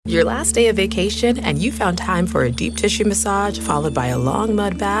Your last day of vacation and you found time for a deep tissue massage followed by a long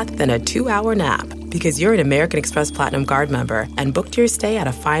mud bath, then a 2-hour nap. Because you're an American Express Platinum Card member and booked your stay at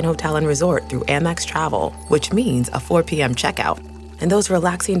a fine hotel and resort through Amex Travel, which means a 4 p.m. checkout. And those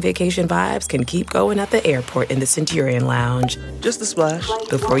relaxing vacation vibes can keep going at the airport in the Centurion Lounge. Just a splash.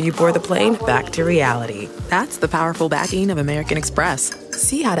 Before you board the plane, back to reality. That's the powerful backing of American Express.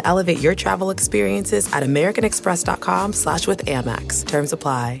 See how to elevate your travel experiences at americanexpress.com/withAmex. Terms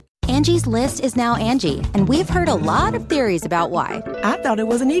apply. Angie's List is now Angie, and we've heard a lot of theories about why. I thought it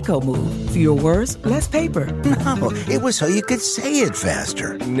was an eco move. Fewer words, less paper. No, it was so you could say it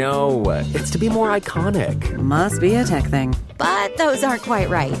faster. No, it's to be more iconic. Must be a tech thing. But those aren't quite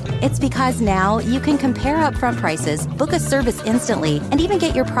right. It's because now you can compare upfront prices, book a service instantly, and even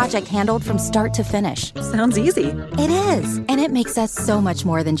get your project handled from start to finish. Sounds easy. It is, and it makes us so much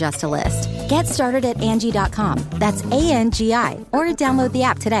more than just a list. Get started at Angie.com. That's ANGI, or download the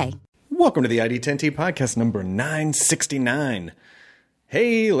app today. Welcome to the ID10T podcast number 969.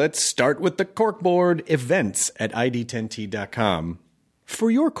 Hey, let's start with the corkboard events at ID10T.com.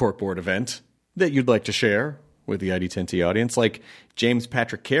 For your corkboard event that you'd like to share with the ID10T audience, like James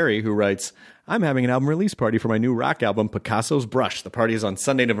Patrick Carey, who writes, I'm having an album release party for my new rock album, Picasso's Brush. The party is on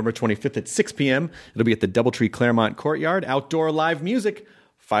Sunday, November 25th at 6 p.m. It'll be at the Doubletree Claremont Courtyard. Outdoor live music,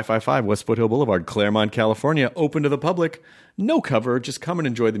 555 West Foothill Boulevard, Claremont, California. Open to the public. No cover. Just come and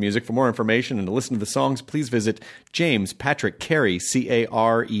enjoy the music. For more information and to listen to the songs, please visit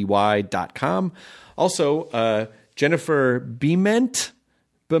JamesPatrickCarey.com. Also, Jennifer Bement.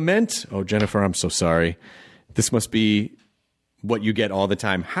 Oh, Jennifer, I'm so sorry. This must be what you get all the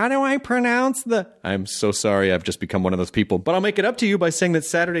time. How do I pronounce the... I'm so sorry. I've just become one of those people. But I'll make it up to you by saying that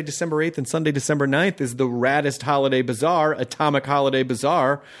Saturday, December 8th and Sunday, December 9th is the raddest holiday bazaar, Atomic Holiday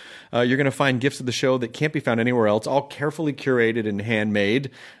Bazaar. You're going to find gifts of the show that can't be found anywhere else, all carefully curated and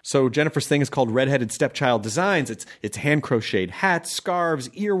handmade. So Jennifer's thing is called Redheaded Stepchild Designs. It's hand-crocheted hats, scarves,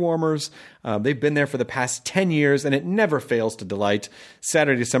 ear warmers. They've been there for the past 10 years, and it never fails to delight.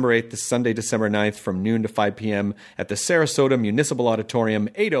 Saturday, December 8th to Sunday, December 9th from noon to 5 p.m. at the Sarasota Municipal Auditorium,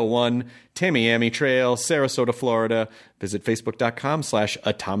 801 Tamiami Trail, Sarasota, Florida. Visit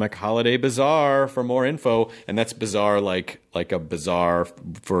Facebook.com/Atomic Holiday Bazaar for more info. And that's bizarre like a bazaar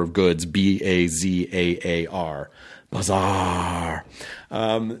for goods, B-A-Z-A-A-R. Bazaar.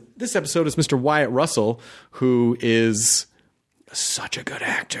 This episode is Mr. Wyatt Russell, who is such a good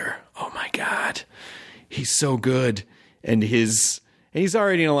actor. Oh my God. He's so good. And he's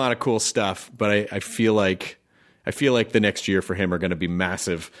already in a lot of cool stuff, but I feel like the next year for him are going to be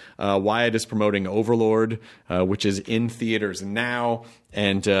massive. Wyatt is promoting Overlord, which is in theaters now,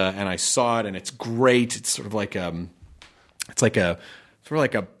 and I saw it, and it's great. It's sort of like a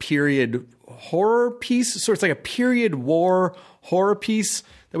period horror piece. So it's like a period war horror piece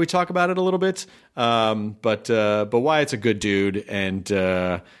that we talk about it a little bit. But Wyatt's a good dude, and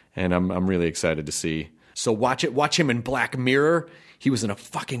I'm really excited to see. So watch it. Watch him in Black Mirror. He was in a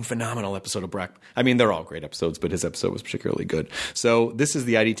fucking phenomenal episode of Black. I mean, they're all great episodes, but his episode was particularly good. So this is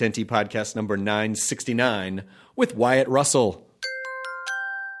the ID10T podcast number 969 with Wyatt Russell.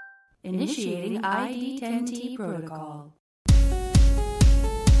 Initiating ID10T protocol.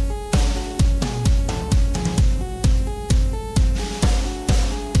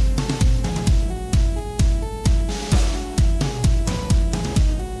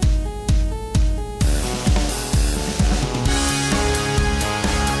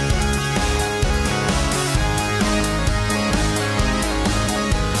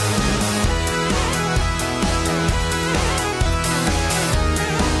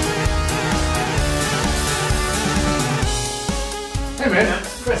 Hey man,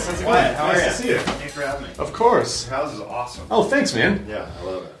 Chris, how's it going? How are you? Nice to see you. Thanks for having me. Of course. Your house is awesome. Oh, thanks, man. Yeah, I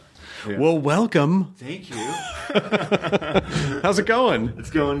love it. Yeah. Well, welcome. Thank you. How's it going? It's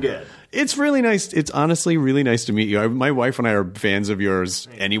going good. It's really nice. It's honestly really nice to meet you. My wife and I are fans of yours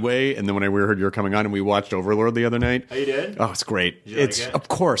anyway, and then when we heard you were coming on and we watched Overlord the other night. Oh, you did? Oh, it's great. Did you like it? Of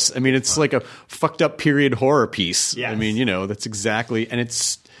course. I mean, it's like a fucked up period horror piece. Yes. I mean, that's exactly, and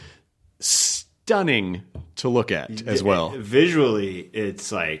it's stunning to look at as well. Visually,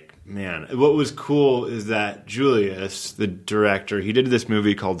 it's like, man, what was cool is that Julius, the director, he did this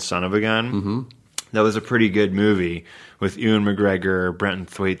movie called Son of a Gun. Mm-hmm. That was a pretty good movie with Ewan McGregor, Brenton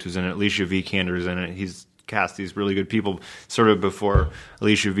Thwaites was in it, Alicia Vikander's in it. He's cast these really good people sort of before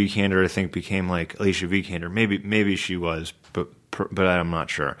Alicia Vikander, I think, became like Alicia Vikander. Maybe she was, but I'm not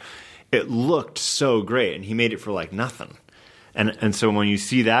sure. It looked so great, and he made it for like nothing. And so when you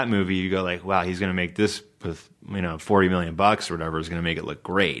see that movie, you go like, wow, he's going to make this with $40 million or whatever is going to make it look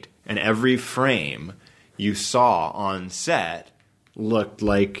great. And every frame you saw on set looked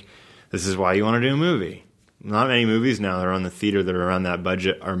like this is why you want to do a movie. Not many movies now that are on the theater that are around that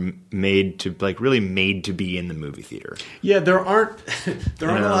budget are made to really made to be in the movie theater. Yeah, there aren't a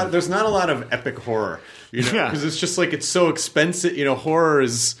lot. There's not a lot of epic horror, because it's just like it's so expensive. Horror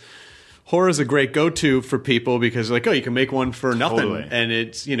is a great go-to for people because like, oh, you can make one for nothing, Totally. and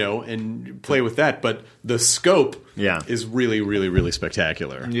it's and play with that. But the scope, is really, really, really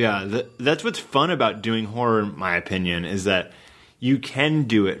spectacular. Yeah, that's what's fun about doing horror, in my opinion, is that you can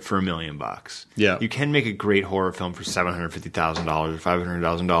do it for $1 million. Yeah, you can make a great horror film for $750,000 or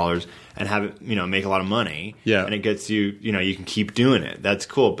 $500,000 and have it, make a lot of money. Yeah, and it gets you, you can keep doing it. That's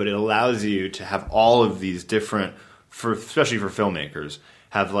cool, but it allows you to have all of these different, especially for filmmakers,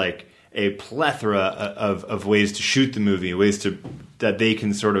 have like a plethora of ways to shoot the movie, ways that they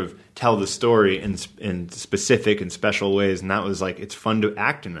can sort of tell the story in specific and special ways. And that was like, it's fun to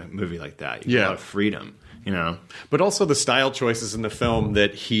act in a movie like that. You get a lot of freedom. But also the style choices in the film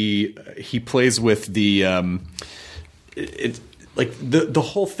that he plays with the the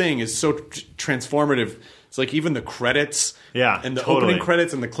whole thing is so transformative. It's like even the credits, and the opening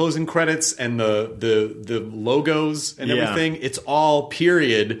credits and the closing credits and the logos and everything. It's all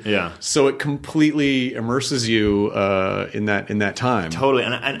period. Yeah, so it completely immerses you in that time. Totally,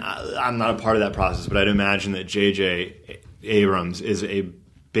 and I'm not a part of that process, but I'd imagine that J.J. Abrams is a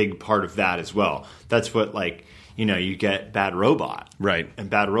big part of that as well. That's what you get Bad Robot, right? And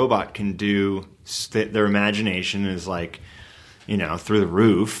Bad Robot can do their imagination is through the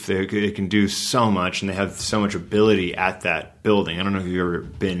roof. They can do so much, and they have so much ability at that building. I don't know if you've ever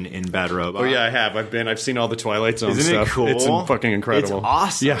been in Bad Robot. Oh yeah, I have. I've seen all the Twilight Zone Isn't stuff. It cool? It's fucking incredible. It's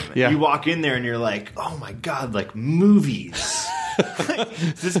awesome. Yeah. You walk in there and you're like, oh my god, like movies.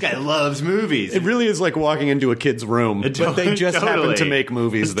 This guy loves movies. It really is like walking into a kid's room, but they just happen to make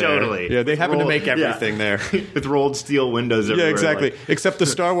movies there. Totally. Yeah, they happen to make everything there. With rolled steel windows everywhere. Yeah, exactly. Except the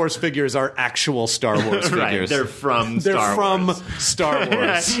Star Wars figures are actual Star Wars figures. Right. They're from Star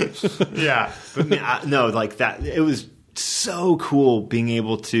Wars. Yeah. But no, like that. It was so cool being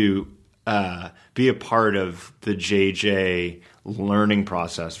able to be a part of the JJ learning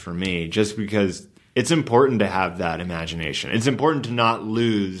process for me, just because it's important to have that imagination. It's important to not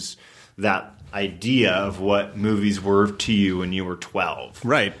lose that idea of what movies were to you when you were 12.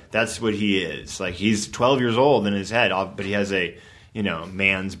 Right. That's what he is. Like, he's 12 years old in his head, but he has a,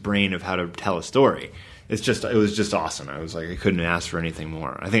 man's brain of how to tell a story. It was just awesome. I was like, I couldn't ask for anything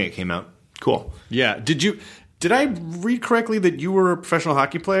more. I think it came out cool. Yeah. Did I read correctly that you were a professional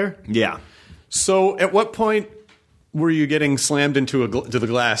hockey player? Yeah. So at what point were you getting slammed into to the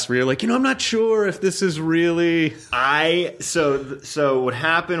glass where you're like, I'm not sure if this is really... So what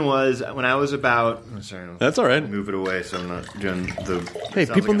happened was when I was about... I'm sorry. That's all right. Move it away so I'm not doing the... Hey,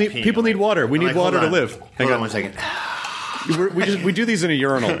 people need water. We need water to live. Hang on 1 second. We do these in a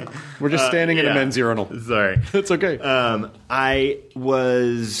urinal. We're just standing in a men's urinal. Sorry. It's okay. I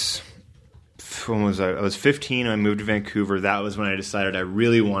was... When was I? I was 15. I moved to Vancouver. That was when I decided I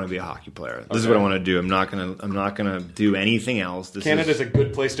really want to be a hockey player. This is what I want to do. I'm not gonna do anything else. Canada's a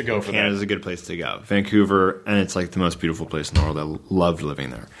good place to go for that. Canada's a good place to go. Vancouver, and it's like the most beautiful place in the world. I loved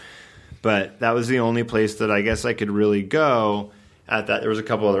living there. But that was the only place that I guess I could really go. At that, there was a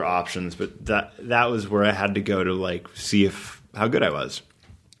couple other options, but that was where I had to go to see how good I was,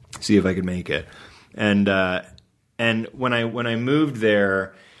 see if I could make it. And when I moved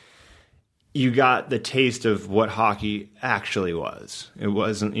there, you got the taste of what hockey actually was. It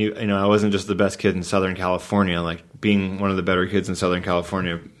wasn't, I wasn't just the best kid in Southern California. Like, being one of the better kids in Southern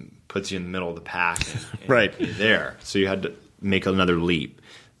California puts you in the middle of the pack. And right. You're there. So you had to make another leap.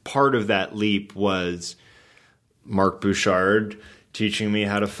 Part of that leap was Marc Bouchard teaching me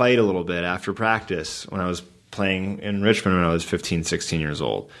how to fight a little bit after practice when I was playing in Richmond when I was 15, 16 years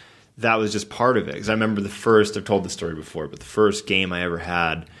old. That was just part of it. Because I remember I've told the story before, but the first game I ever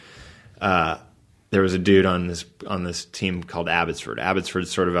had, there was a dude on this team called Abbotsford.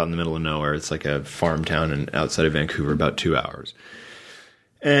 Abbotsford's sort of out in the middle of nowhere. It's like a farm town outside of Vancouver, about 2 hours.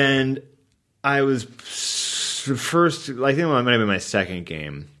 And I was first, I think it might have been my second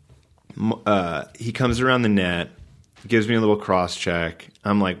game. He comes around the net, gives me a little cross check.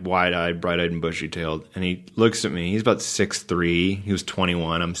 I'm like wide-eyed, bright-eyed, and bushy-tailed. And he looks at me. He's about 6'3". He was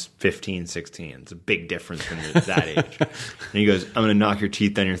 21. I'm 15, 16. It's a big difference when you're that age. And he goes, I'm going to knock your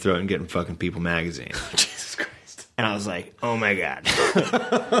teeth down your throat and get in fucking People magazine. Jesus Christ. And I was like, oh, my God.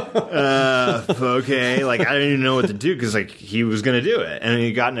 Okay. Like, I didn't even know what to do because, he was going to do it. And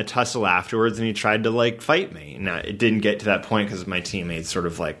he got in a tussle afterwards, and he tried to, fight me. Now, it didn't get to that point because my teammates sort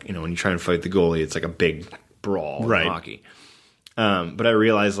of when you try and fight the goalie, it's like a big brawl in hockey. But I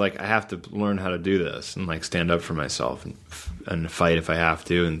realized like I have to learn how to do this and like stand up for myself and fight if I have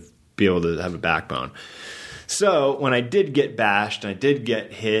to and be able to have a backbone. So when I did get bashed and I did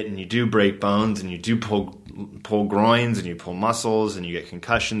get hit and you do break bones and you do pull groins and you pull muscles and you get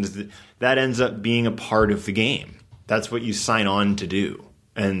concussions, that ends up being a part of the game. That's what you sign on to do.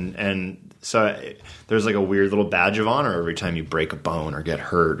 And so there's like a weird little badge of honor every time you break a bone or get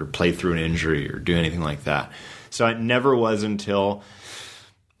hurt or play through an injury or do anything like that. So it never was until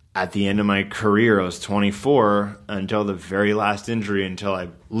at the end of my career, I was 24, until the very last injury, until I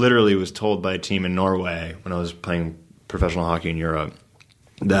literally was told by a team in Norway when I was playing professional hockey in Europe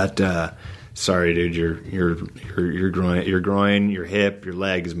that, sorry, dude, your groin, your hip, your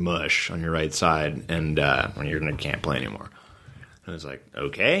leg is mush on your right side, and you can't play anymore. I was like,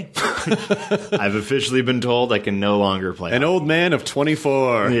 okay. I've officially been told I can no longer play. An old man of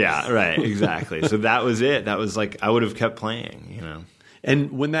 24. Yeah, right, exactly. So that was it. That was like, I would have kept playing, you know.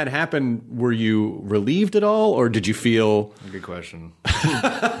 And when that happened, were you relieved at all, or did you feel... Good question.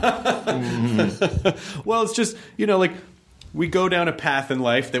 Well, it's just, you know, like, we go down a path in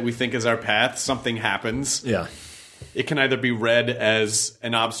life that we think is our path. Something happens. Yeah. It can either be read as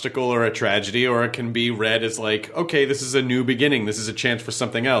an obstacle or a tragedy, or it can be read as like, okay, this is a new beginning. This is a chance for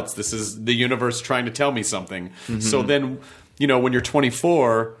something else. This is the universe trying to tell me something. Mm-hmm. So then, you know, when you're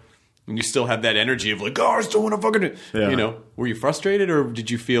 24... and you still have that energy of like, oh, I still want to fucking, you know, were you frustrated or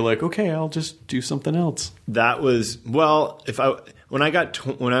did you feel like, okay, I'll just do something else? That was, well, when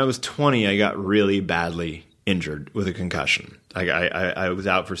I was 20, I got really badly injured with a concussion. I was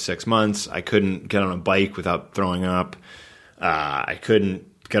out for 6 months. I couldn't get on a bike without throwing up. I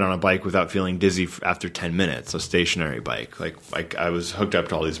couldn't get on a bike without feeling dizzy after 10 minutes, a stationary bike. Like I was hooked up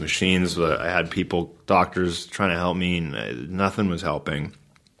to all these machines. I had doctors trying to help me, and nothing was helping.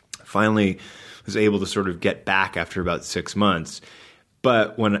 Finally was able to sort of get back after about 6 months.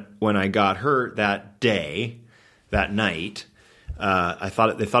 But when I got hurt that night, they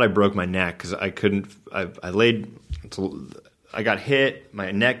thought I broke my neck because I couldn't. I got hit.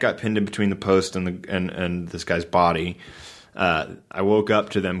 My neck got pinned in between the post and this guy's body. I woke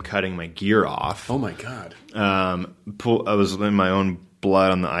up to them cutting my gear off. Oh my God! I was in my own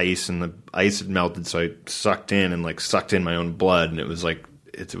blood on the ice, and the ice had melted, so I sucked in my own blood, and it was like.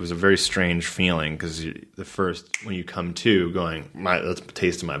 It was a very strange feeling because when you come to going, that's a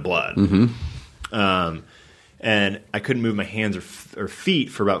taste of my blood. Mm-hmm. And I couldn't move my hands or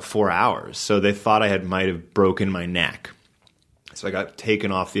feet for about 4 hours. So they thought I might have broken my neck. So I got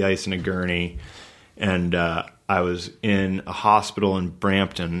taken off the ice in a gurney, and I was in a hospital in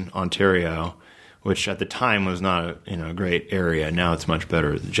Brampton, Ontario, which at the time was not a great area. Now it's much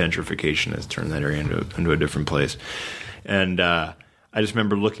better. The gentrification has turned that area into a different place. And I just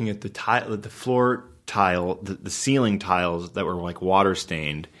remember looking at the floor tile, the ceiling tiles that were like water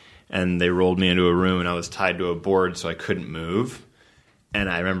stained, and they rolled me into a room, and I was tied to a board so I couldn't move. And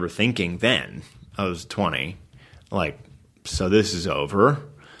I remember thinking then, I was 20, like, so this is over,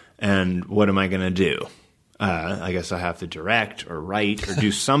 and what am I going to do? I guess I have to direct or write or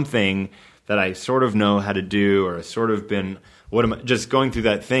do something that I sort of know how to do, or sort of been, just going through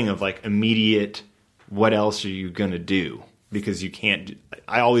that thing of like immediate, what else are you going to do? Because you can't.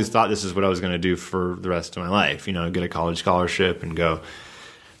 I always thought this is what I was going to do for the rest of my life. You know, get a college scholarship and go.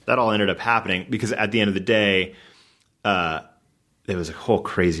 That all ended up happening because at the end of the day, it was a whole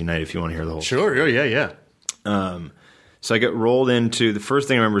crazy night. If you want to hear the whole sure, story. Yeah. So I get rolled into the first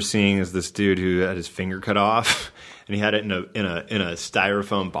thing I remember seeing is this dude who had his finger cut off, and he had it in a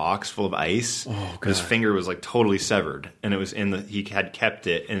styrofoam box full of ice. Oh, God. His finger was like totally severed, and it was he had kept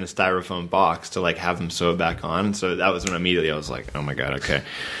it in a styrofoam box to like have him sew it back on. And so that was when immediately I was like, oh my God, okay.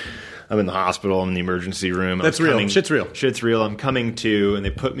 I'm in the hospital. I'm in the emergency room. That's real. Shit's real. Shit's real. I'm coming to, and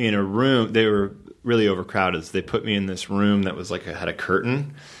they put me in a room. They were really overcrowded. So they put me in this room that was like had a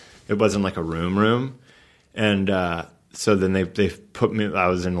curtain. It wasn't like a room. And so then they put me. I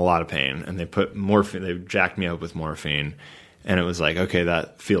was in a lot of pain, and they put morphine. They jacked me up with morphine, and it was like, okay,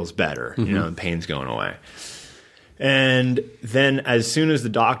 that feels better. Mm-hmm. You know, the pain's going away. And then as soon as the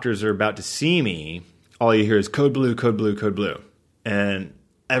doctors are about to see me, all you hear is code blue, code blue, code blue, and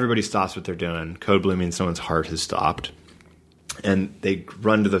everybody stops what they're doing. Code blue means someone's heart has stopped, and they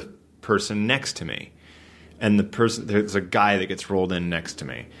run to the person next to me, and there's a guy that gets rolled in next to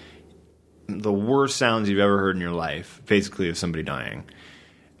me. The worst sounds you've ever heard in your life, basically, of somebody dying.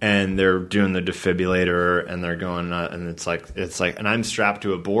 And they're doing the defibrillator, and they're going, and it's like, and I'm strapped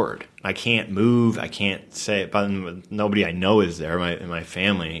to a board. I can't move. I can't say it. But nobody I know is there. My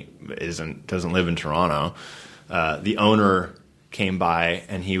family doesn't live in Toronto. The owner came by,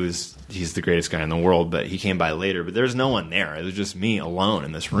 and he's the greatest guy in the world, but he came by later. But there's no one there. It was just me alone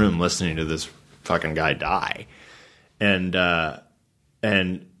in this room listening to this fucking guy die. And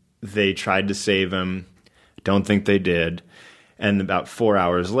they tried to save him. Don't think they did. And about 4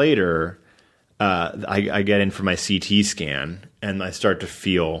 hours later, I get in for my CT scan, and I start to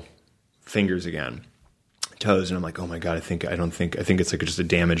feel fingers again, toes, and I'm like, oh my God, I think it's like just a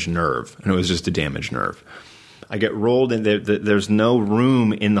damaged nerve. And it was just a damaged nerve. I get rolled in. There's no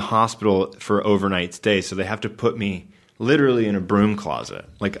room in the hospital for overnight stay, so they have to put me literally in a broom closet.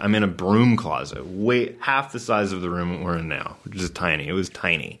 Like, I'm in a broom closet, half the size of the room we're in now, which is tiny. It was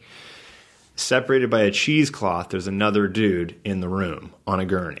tiny. Separated by a cheesecloth, there's another dude in the room on a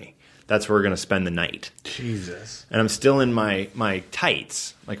gurney. That's where we're going to spend the night. Jesus. And I'm still in my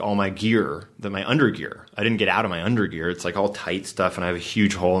tights, like all my gear, my undergear. I didn't get out of my undergear. It's like all tight stuff, and I have a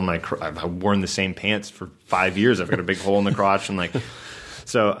huge hole in my I've worn the same pants for 5 years. I've got a big hole in the crotch, and like,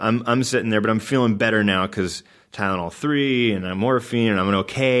 so I'm sitting there, but I'm feeling better now because Tylenol 3 and morphine, and I'm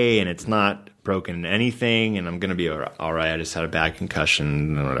okay, and it's not broken anything, and I'm going to be all right. I just had a bad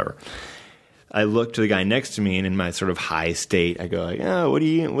concussion and whatever. I look to the guy next to me, and in my sort of high state, I go like, "Oh, what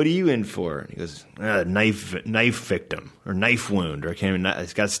are you in for?" And he goes, "Knife victim or knife wound, or I can't even.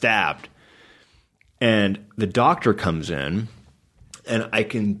 He got stabbed." And the doctor comes in, and I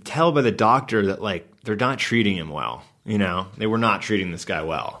can tell by the doctor that like they're not treating him well. You know, they were not treating this guy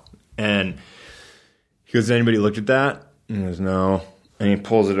well. And he goes, "Has anybody looked at that?" And he goes, "No." And he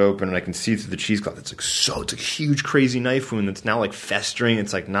pulls it open, and I can see through the cheesecloth. It's a huge, crazy knife wound that's now like festering.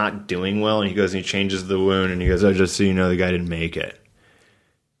 It's like not doing well. And he goes and he changes the wound, and he goes, "Oh, just so you know, the guy didn't make it."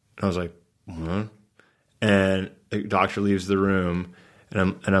 And I was like, "What?" And the doctor leaves the room,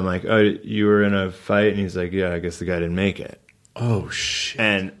 and I'm like, "Oh, you were in a fight?" And he's like, "Yeah, I guess the guy didn't make it." Oh shit!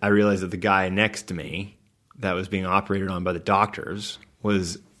 And I realized that the guy next to me that was being operated on by the doctors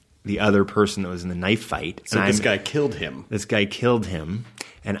was the other person that was in the knife fight. So this guy killed him. This guy killed him,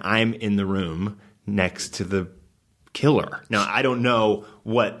 and I'm in the room next to the killer. Now, I don't know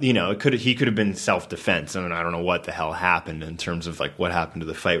what, you know, he could have been self-defense. I mean, I don't know what the hell happened in terms of like what happened to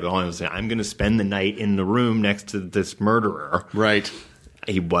the fight. But all I was saying, I'm going to spend the night in the room next to this murderer. Right.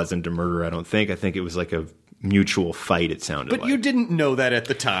 He wasn't a murderer, I don't think. I think it was like a mutual fight, it sounded like. But you didn't know that at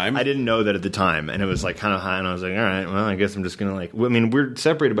the time. I didn't know that at the time, and it was like kind of high, and I was like, all right, well, I guess I'm just gonna like, I mean, we're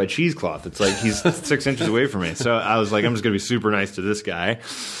separated by cheesecloth. It's like he's 6 inches away from me, so I was like, I'm just gonna be super nice to this guy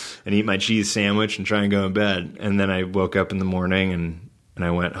and eat my cheese sandwich and try and go to bed. And then I woke up in the morning, and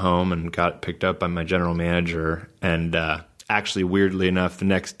I went home and got picked up by my general manager, and actually, weirdly enough, the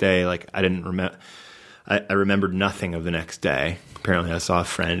next day, like I didn't remember. I remembered nothing of the next day. Apparently, I saw a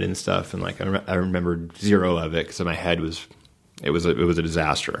friend and stuff, and like I remembered zero of it because my head was a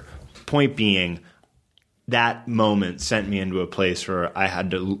disaster. Point being, that moment sent me into a place where I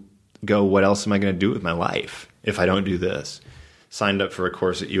had to go, what else am I going to do with my life if I don't do this? Signed up for a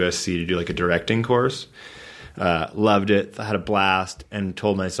course at USC to do like a directing course. Loved it. I had a blast, and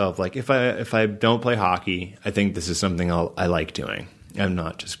told myself like, if I don't play hockey, I think this is something I like doing. I'm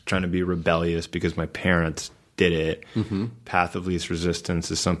not just trying to be rebellious because my parents did it. Mm-hmm. Path of least resistance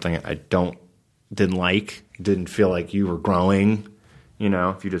is something I didn't like. Didn't feel like you were growing. You know,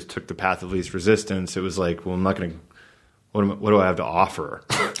 if you just took the path of least resistance, it was like, well, I'm not going to. What do I have to offer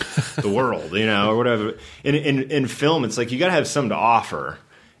the world? You know, or whatever. In film, it's like you got to have something to offer.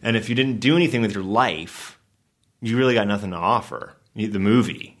 And if you didn't do anything with your life, you really got nothing to offer. The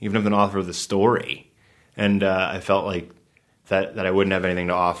movie, you have nothing to offer the story. And I felt like that I wouldn't have anything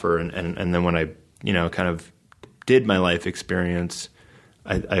to offer, and then when I, you know, kind of did my life experience,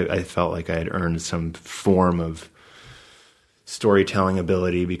 I felt like I had earned some form of storytelling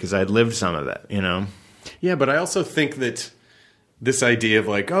ability because I had lived some of it, you know? Yeah, but I also think that this idea of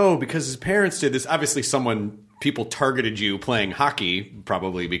like, oh, because his parents did this, obviously people targeted you playing hockey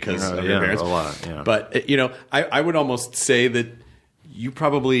probably because of your parents. A lot, yeah. But, you know, I would almost say that you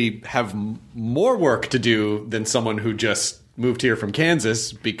probably have more work to do than someone who just moved here from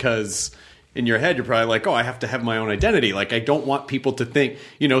Kansas, because in your head you're probably like, oh, I have to have my own identity. Like, I don't want people to think,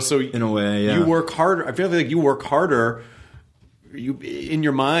 you know, so in a way, yeah. You work harder. I feel like you work harder in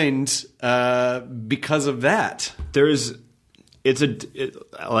your mind because of that.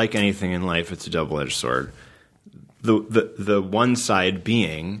 Like anything in life, it's a double-edged sword. The one side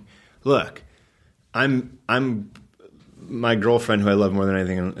being, look, my girlfriend, who I love more than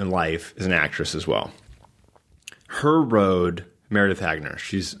anything in life, is an actress as well. Her road, Meredith Hagner,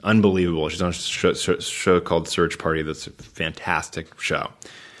 she's unbelievable. She's on a show called Search Party that's a fantastic show.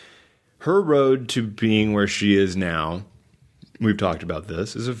 Her road to being where she is now, we've talked about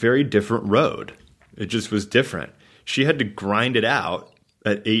this, is a very different road. It just was different. she had to grind it out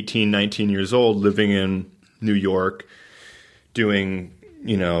at 18, 19 years old, living in New York, doing,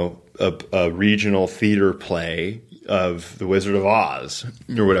 a regional theater play of The Wizard of Oz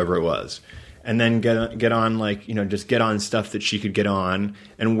or whatever it was. And then get on just get on stuff that she could get on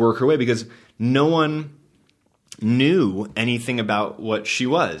and work her way, because no one knew anything about what she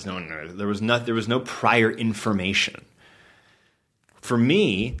was. There was no prior information. For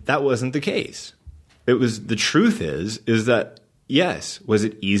me, that wasn't the case. The truth is that, yes, was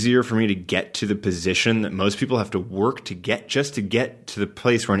it easier for me to get to the position that most people have to work to get to the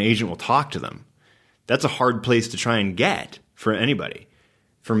place where an agent will talk to them? That's a hard place to try and get for anybody.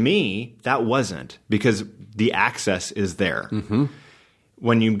 For me, that wasn't, because the access is there. Mm-hmm.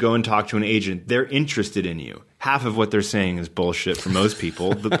 When you go and talk to an agent, they're interested in you. Half of what they're saying is bullshit for most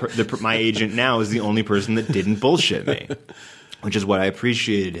people. My agent now is the only person that didn't bullshit me, which is what I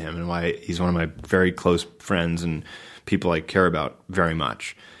appreciated him and why he's one of my very close friends and people I care about very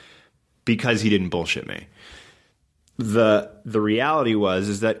much, because he didn't bullshit me. The reality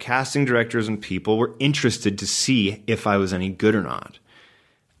is that casting directors and people were interested to see if I was any good or not.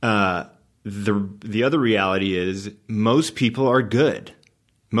 The other reality is most people are good.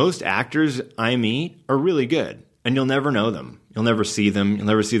 Most actors I meet are really good, and you'll never know them. You'll never see them. You'll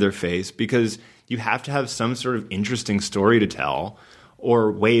never see their face, because you have to have some sort of interesting story to tell or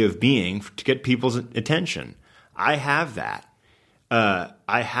way of being to get people's attention. I have that.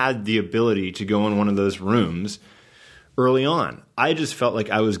 I had the ability to go in one of those rooms early on. I just felt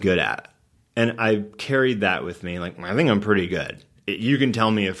like I was good at it, and I carried that with me. Like, I think I'm pretty good. You can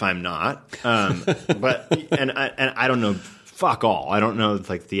tell me if I'm not, but I don't know. Fuck all. I don't know,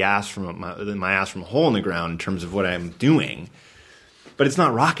 like my ass from a hole in the ground in terms of what I'm doing. But it's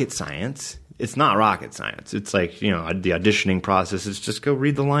not rocket science. It's not rocket science. It's like, the auditioning process is just go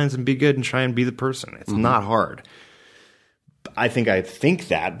read the lines and be good and try and be the person. It's not hard. I think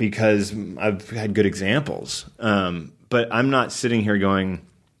that because I've had good examples. But I'm not sitting here going,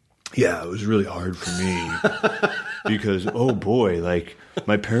 yeah, it was really hard for me because, oh boy, like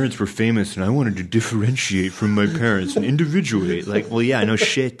my parents were famous and I wanted to differentiate from my parents and individuate. Like, well, yeah, no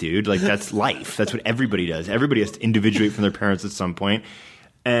shit, dude. Like, that's life. That's what everybody does. Everybody has to individuate from their parents at some point.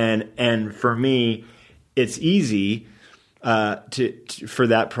 And for me, it's easy for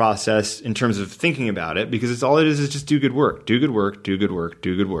that process in terms of thinking about it, because it's all it is just do good work,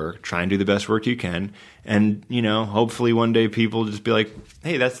 try and do the best work you can. And, hopefully one day people just be like,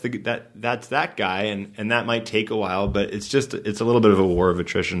 hey, that's that guy. And that might take a while, but it's a little bit of a war of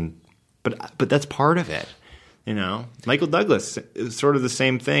attrition, but that's part of it. Michael Douglas is sort of the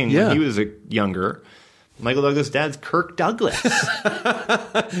same thing. Yeah. When he was younger. Michael Douglas' dad's Kirk Douglas.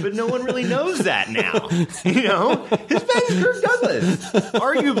 But no one really knows that now. His dad is Kirk Douglas.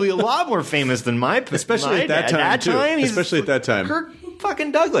 Arguably a lot more famous than especially my at that dad. time, too. Especially at that time. Kirk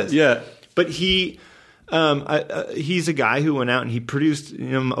fucking Douglas. Yeah. But he's a guy who went out and he produced,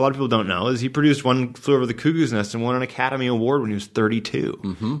 a lot of people don't know, is he produced One Flew Over the Cuckoo's Nest and won an Academy Award when he was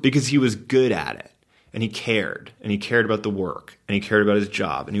 32 because he was good at it. And he cared about the work, and he cared about his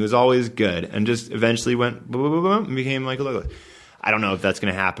job, and he was always good, and just eventually went boom, boom, boom, boom, and became Michael Douglas. I don't know if that's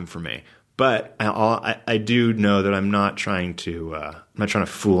going to happen for me, but I do know that I'm not trying to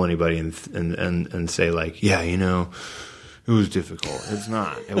fool anybody and say like, yeah, it was difficult. It's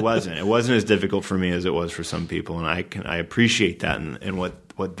not. It wasn't. It wasn't as difficult for me as it was for some people, and I appreciate that and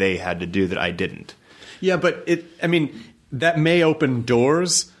what they had to do that I didn't. Yeah, but that may open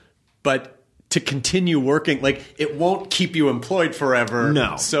doors, but to continue working, like, it won't keep you employed forever.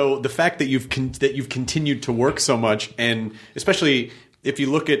 No. So the fact that you've continued to work so much, and especially if you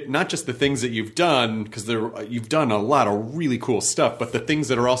look at not just the things that you've done, because you've done a lot of really cool stuff, but the things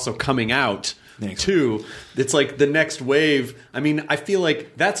that are also coming out too. It's like the next wave. I feel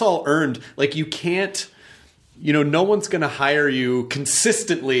like that's all earned. Like, you can't. No one's going to hire you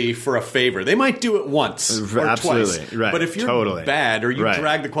consistently for a favor. They might do it once or Absolutely. twice. Right. But if you're bad or you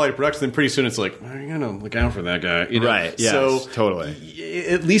drag the quality of production, then pretty soon it's like, you're going to look out for that guy. Right. Yes, so totally.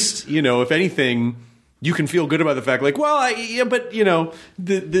 At least, if anything, you can feel good about the fact, like,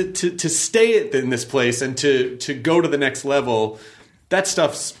 to stay in this place and to go to the next level, that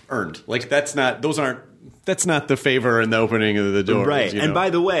stuff's earned. Like, that's not the favor in the opening of the door. Right. And by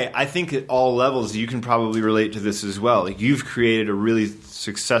the way, I think at all levels, you can probably relate to this as well. Like, you've created a really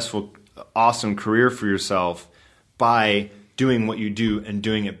successful, awesome career for yourself by doing what you do and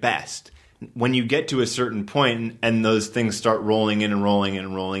doing it best. When you get to a certain point and those things start rolling in and rolling in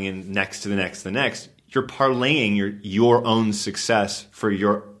and rolling in next to the next to the next, you're parlaying your own success for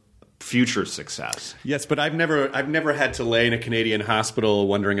your future success. Yes, but I've never had to lay in a Canadian hospital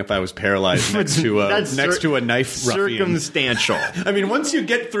wondering if I was paralyzed next to a knife ruffian. Circumstantial. I mean, once you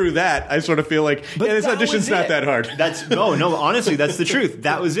get through that, I sort of feel like this audition's not that hard. No. Honestly, that's the truth.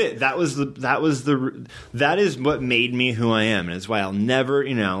 That was it. That is what made me who I am, and it's why I'll never.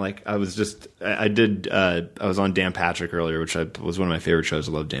 I was on Dan Patrick earlier, which was one of my favorite shows.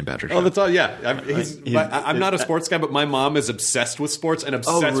 I love Dan Patrick. Oh, that's all. Yeah, I'm not a sports guy, but my mom is obsessed with sports and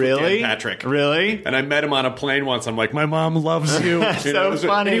obsessed with Dan Patrick. Really? And I met him on a plane once. I'm like, my mom loves you. So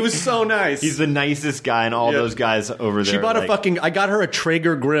funny. And he was so nice. He's the nicest guy, and all those guys over there. She bought I got her a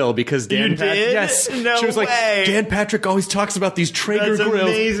Traeger grill because Dan Patrick. Yes. No she was way. Like, Dan Patrick always talks about these Traeger That's grills.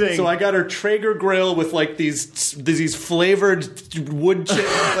 Amazing. So I got her Traeger grill with like these flavored wood chips.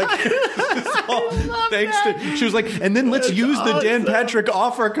 She was like, and then let's use the Dan Patrick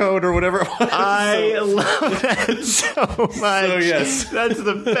offer code or whatever it was. I love that so much. So yes, that's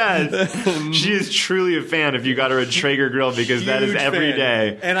the best. She is truly a fan. If you got her a Traeger grill, because that is every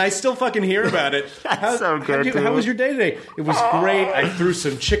day, and I still fucking hear about it. That's so good. How was your day today? It was great. I threw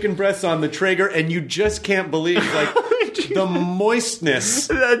some chicken breasts on the Traeger, and you just can't believe the moistness.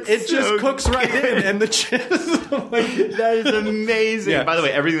 It just cooks right in, and the chips. That is amazing. Yeah. By the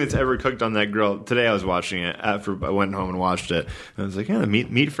way, everything that's ever cooked on that grill. Today I was watching it after I went home and watched it. And I was like, yeah,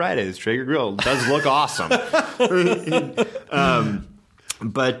 Meat Fridays, Traeger grill does look awesome.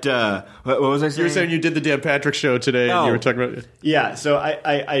 But what was I saying? You were saying you did the Dan Patrick show today, and you were talking about... Yeah, so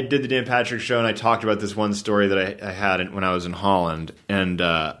I did the Dan Patrick show, and I talked about this one story that I had when I was in Holland. And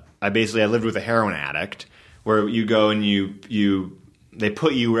I lived with a heroin addict, where you go and they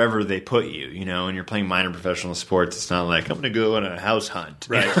put you wherever they put you, and you're playing minor professional sports. It's not like, I'm going to go on a house hunt.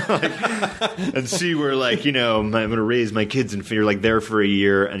 Right. And see where, I'm going to raise my kids, and you're there for a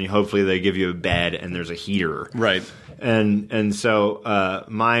year, and hopefully they give you a bed and there's a heater. Right. And so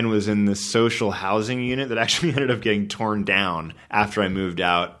mine was in this social housing unit that actually ended up getting torn down after I moved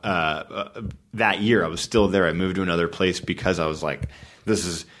out that year. I was still there. I moved to another place because I was like, this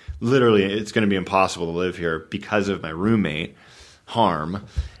is literally, it's going to be impossible to live here because of my roommate, Harm.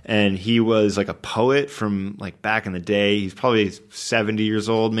 And he was like a poet from back in the day. He's probably 70 years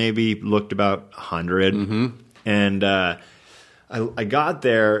old, maybe, looked about 100. Mm-hmm. And I got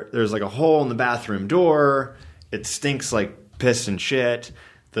there. There's a hole in the bathroom door. It stinks like piss and shit.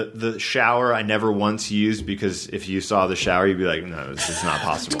 The shower I never once used, because if you saw the shower, you'd be like, no, it's not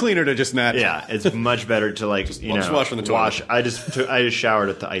possible. It's cleaner to just not. Yeah, it's much better to just wash from the toilet. I just showered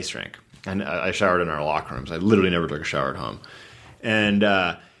at the ice rink, and I showered in our locker rooms. I literally never took a shower at home. And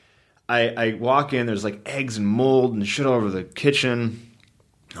I walk in, there's eggs and mold and shit all over the kitchen.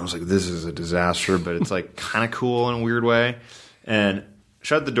 I was like, this is a disaster, but it's kind of cool in a weird way. And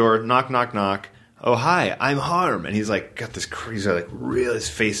shut the door, knock, knock, knock. Oh, hi, I'm Harm. And he's got this crazy, his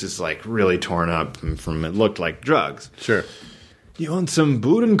face is really torn up from it looked like drugs. Sure. You want some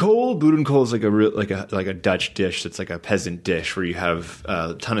boerenkool? Boerenkool is like a Dutch dish that's like a peasant dish where you have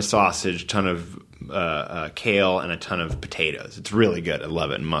a ton of sausage, a ton of kale, and a ton of potatoes. It's really good. I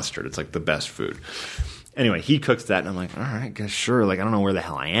love it. And mustard. It's the best food. Anyway, he cooks that, and I'm like, all right, guess sure. I don't know where the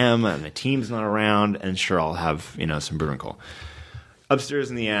hell I am, and the team's not around, and sure, I'll have some boerenkool.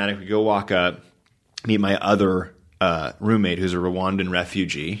 Upstairs in the attic, we go walk up. Meet my other roommate, who's a Rwandan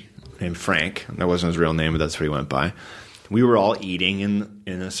refugee named Frank. That wasn't his real name, but that's what he went by. We were all eating in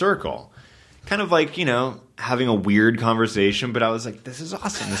a circle, kind of having a weird conversation. But I was like, "This is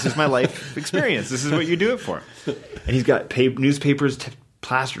awesome. This is my life experience. This is what you do it for." And he's got newspapers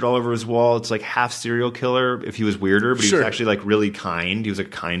plastered all over his wall. It's half serial killer if he was weirder, but he was actually really kind. He was a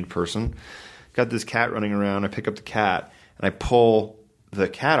kind person. Got this cat running around. I pick up the cat and I pull the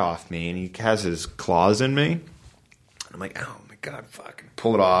cat off me, and he has his claws in me. And I'm like, oh my God, fuck. And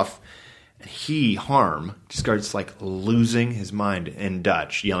pull it off. And Harm, just starts losing his mind in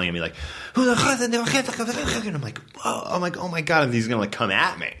Dutch, yelling at me and I'm like, whoa. I'm like, oh my God. And he's going to come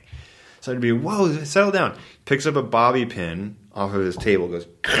at me. So I'd be, whoa, settle down. Picks up a bobby pin off of his table, goes,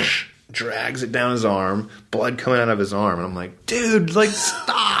 drags it down his arm, blood coming out of his arm. And I'm like, dude,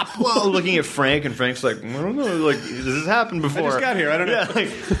 stop. Whoa. Looking at Frank, and Frank's like, I don't know, this has happened before. I just got here. I don't know.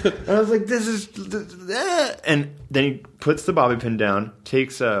 Yeah, and I was like, this is... And then he puts the bobby pin down,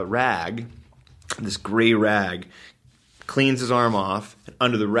 takes a rag, this gray rag, cleans his arm off, and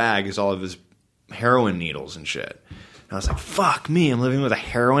under the rag is all of his heroin needles and shit. And I was like, fuck me, I'm living with a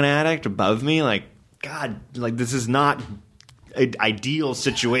heroin addict above me? God, this is not an ideal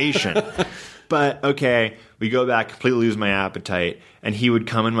situation. But, okay, we go back, completely lose my appetite, and he would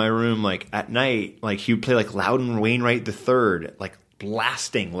come in my room, at night, he would play, Loudon Wainwright III,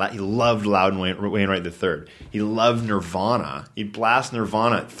 blasting. He loved Loudon Wainwright III. He loved Nirvana. He'd blast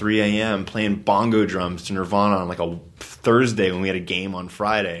Nirvana at 3 a.m. playing bongo drums to Nirvana on like a Thursday when we had a game on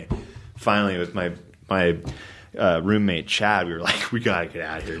Friday. Finally, with my roommate Chad, we were like, we gotta get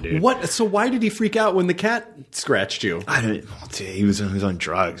out of here, dude. What? So why did he freak out when the cat scratched you? I don't. Dude, he was on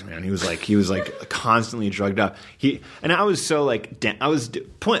drugs, man. He was like constantly drugged up. I was so like, I was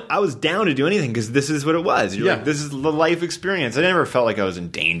down to do anything because this is what it was. You're like, this is the life experience. I never felt like I was in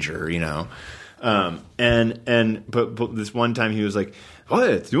danger, you know. But this one time he was like,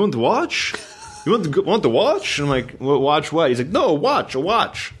 "What? You want to watch? You want to watch?" And I'm like, well, "Watch what?" He's like, "No, watch a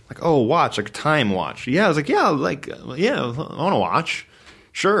watch." Like, "Oh, watch, like a time watch." Yeah, I was like, "Yeah, I want to watch."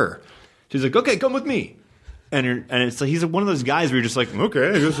 Sure. She's like, "Okay, come with me." And it's like he's one of those guys where you're just like, "Okay,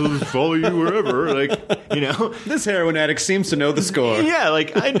 I guess I'll just follow you wherever." Like, you know, this heroin addict seems to know the score. Yeah,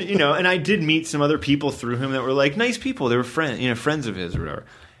 like and I did meet some other people through him that were like nice people. They were friends of his or whatever.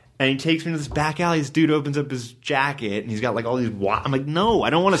 And he takes me to this back alley. This dude opens up his jacket, and he's got like all these I'm like, no, I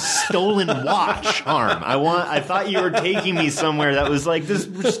don't want a stolen watch, Harm. I thought you were taking me somewhere that was like this.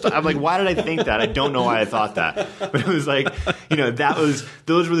 I'm like, why did I think that? I don't know why I thought that. But it was like,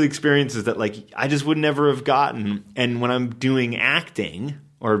 those were the experiences that like I just would never have gotten. And when I'm doing acting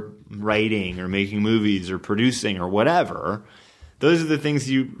or writing or making movies or producing or whatever, those are the things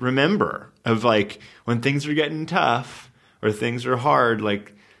you remember of like when things are getting tough or things are hard,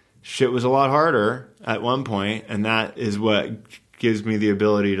 like, shit was a lot harder at one point, and that is what gives me the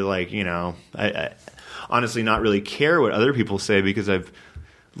ability to, like, I honestly not really care what other people say because I've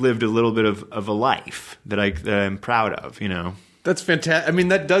lived a little bit of a life that I'm proud of, That's fantastic. I mean,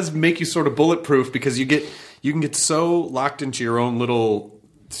 that does make you sort of bulletproof because you can get so locked into your own little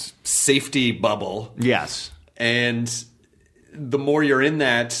safety bubble. Yes. And the more you're in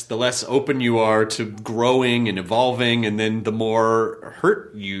that, the less open you are to growing and evolving, and then the more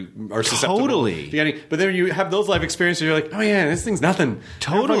hurt you are susceptible. Totally. But then you have those life experiences, you're like, oh yeah, this thing's nothing.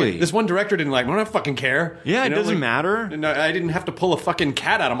 Totally. This one director didn't like me. I don't fucking care. Yeah, it doesn't matter. No, I didn't have to pull a fucking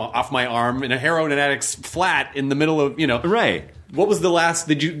cat off my arm in a heroin addict's flat in the middle of, Right. What was the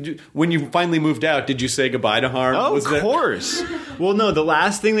last? When you finally moved out, did you say goodbye to Harm? Oh, of course. Well, no, the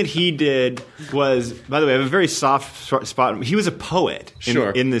last thing that he did was, by the way, I have a very soft spot. He was a poet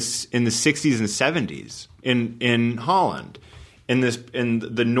in the 60s and 70s in Holland, in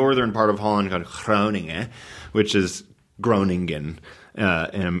the northern part of Holland called Groningen, which is Groningen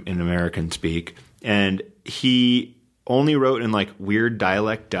in American speak, and he only wrote in like weird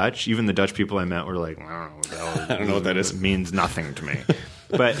dialect Dutch. Even the Dutch people I met were like, I don't know what that is. It means nothing to me.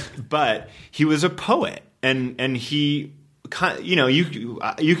 But he was a poet, and he,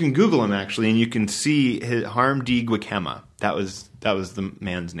 you can Google him actually, and you can see his Harm D. Gwakema. That was the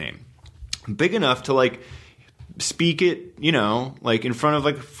man's name. Big enough to like speak it, like in front of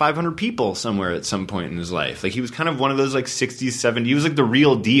like 500 people somewhere at some point in his life. Like he was kind of one of those like 60s, 70s. He was like the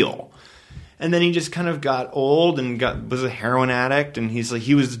real deal. And then he just kind of got old and was a heroin addict, and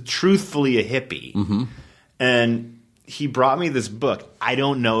he was truthfully a hippie. Mm-hmm. And he brought me this book. I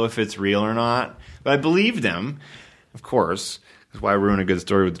don't know if it's real or not, but I believed him, of course. That's why I ruin a good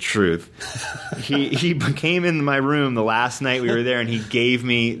story with the truth. He came in my room the last night we were there, and he gave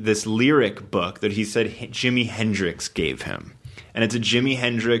me this lyric book that he said Jimi Hendrix gave him. And it's a Jimi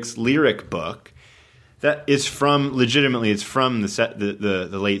Hendrix lyric book. That is from the late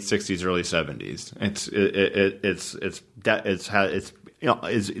 60s, early 70s.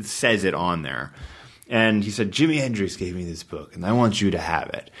 It says it on there. And he said, Jimi Hendrix gave me this book, and I want you to have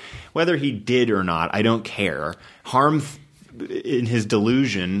it. Whether he did or not, I don't care. Harm, in his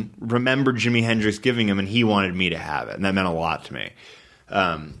delusion, remembered Jimi Hendrix giving him, and he wanted me to have it, and that meant a lot to me.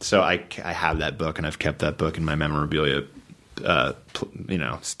 So I have that book, and I've kept that book in my memorabilia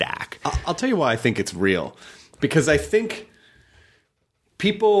stack. I'll tell you why I think it's real, because I think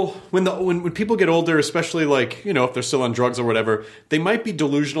people, when people get older, especially like, if they're still on drugs or whatever, they might be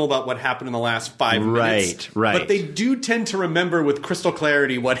delusional about what happened in the last 5 minutes. Right. But they do tend to remember with crystal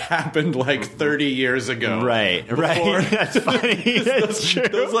clarity what happened like 30 years ago. Right. That's funny. That's true.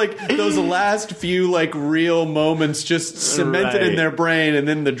 Those last few like real moments just cemented in their brain, and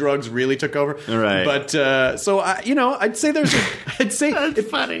then the drugs really took over. Right. But I'd say that's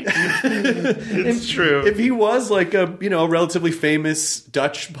funny. It's true. If he was like a relatively famous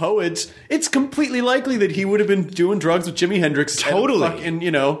Dutch poets, it's completely likely that he would have been doing drugs with Jimi Hendrix. Totally. And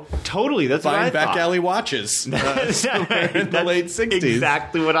Totally. That's what I buying back thought. alley watches in the late 60s.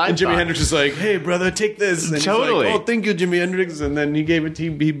 Exactly what I And Jimi thought. Hendrix is like, hey, brother, take this. And Totally. he's like, oh, thank you, Jimi Hendrix. And then he gave it to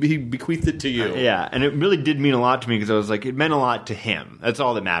he bequeathed it to you. Yeah, and it really did mean a lot to me because I was like, it meant a lot to him. That's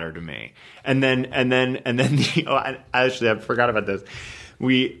all that mattered to me. And then I forgot about this.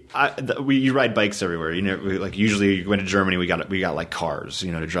 We ride bikes everywhere. You know, usually you went to Germany, we got like cars,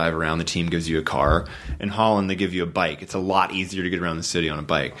 you know, to drive around. The team gives you a car. In Holland, they give you a bike. It's a lot easier to get around the city on a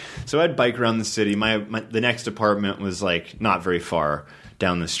bike. So I'd bike around the city. The next apartment was like not very far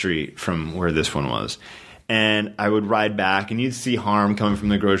down the street from where this one was. And I would ride back, and you'd see Harm coming from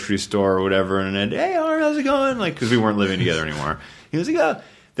the grocery store or whatever, and I'd, hey, Harm, how's it going? Like, because we weren't living together anymore. He was like, oh.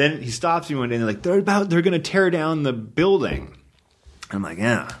 Then he stops me one day, and they're like, they're going to tear down the building. I'm like,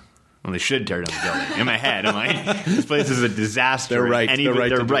 yeah. Well, they should tear down the building. In my head, I'm like, this place is a disaster. They're right. They're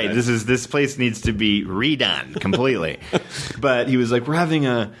right. This place needs to be redone completely. But he was like, we're having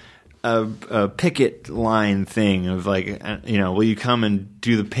a picket line thing of like, you know, will you come and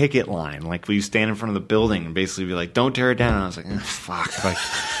do the picket line? Like, will you stand in front of the building and basically be like, don't tear it down? And I was like, fuck. Like,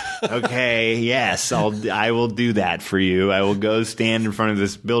 okay, yes, I will do that for you. I will go stand in front of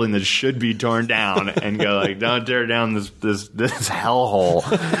this building that should be torn down and go like, don't tear down this hellhole.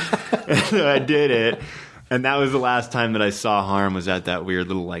 And so I did it, and that was the last time that I saw Harm, was at that weird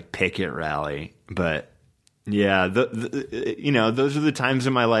little like picket rally. But yeah, you know, those are the times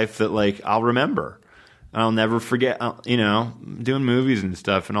in my life that like I'll remember. I'll never forget, you know, doing movies and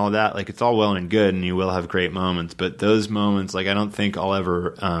stuff and all that. Like, it's all well and good, and you will have great moments. But those moments, like, I don't think I'll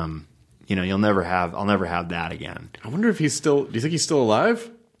ever, you know, I'll never have that again. I wonder if he's still, do you think he's still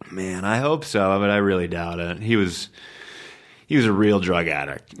alive? Man, I hope so, but I really doubt it. He was a real drug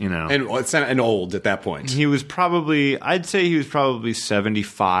addict, you know. And old at that point. He was probably, I'd say he was probably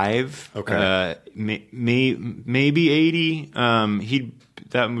 75. Okay. Maybe 80.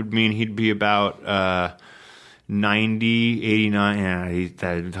 That would mean he'd be about 90, 89. Yeah,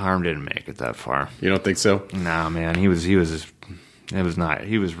 that Harm didn't make it that far. You don't think so? No, man. He was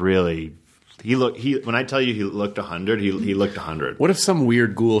really. When I tell you he looked 100, he looked 100. What if some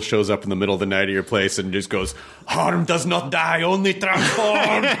weird ghoul shows up in the middle of the night of your place and just goes, Harm does not die, only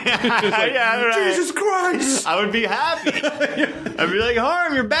transformed. Like, yeah, right. Jesus Christ! I would be happy. I'd be like,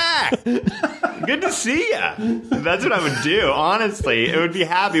 Harm, you're back. Good to see you. That's what I would do. Honestly, it would be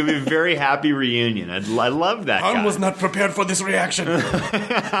happy. It would be a very happy reunion. I love that. Harm guy. was not prepared for this reaction. That's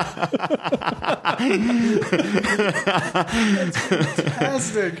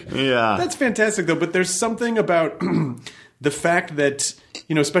fantastic. Yeah. That's fantastic, though. But there's something about the fact that,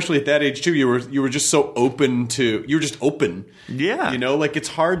 you know, especially at that age too, you were just so open to, you were just open. Yeah. You know, like it's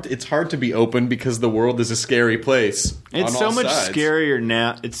hard to be open because the world is a scary place. It's so much scarier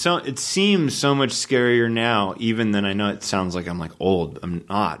now. It seems so much scarier now, even than I know. It sounds like I'm like old. I'm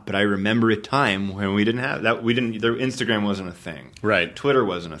not, but I remember a time when we didn't have that. Instagram wasn't a thing. Right. Twitter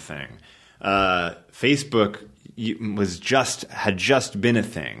wasn't a thing. Facebook had just been a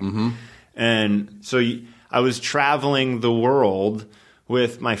thing. Mm-hmm. And so I was traveling the world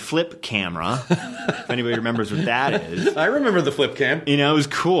with my flip camera. If anybody remembers what that is. I remember the flip cam. You know, it was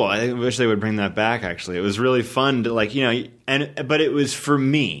cool. I wish they would bring that back, actually. It was really fun to, like, you know, but it was for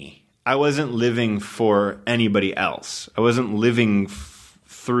me. I wasn't living for anybody else. I wasn't living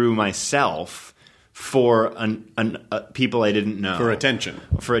through myself for people I didn't know. For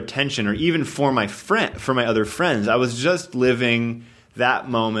attention, or even for my other friends. I was just living that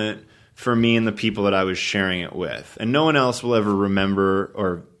moment for me and the people that I was sharing it with. And no one else will ever remember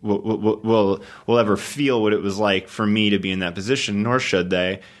or will ever feel what it was like for me to be in that position, nor should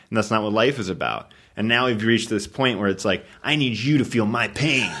they. And that's not what life is about. And now we've reached this point where it's like, I need you to feel my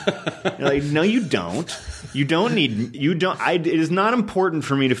pain. You're like, no, you don't. It is not important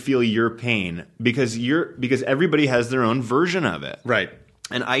for me to feel your pain because everybody has their own version of it. Right.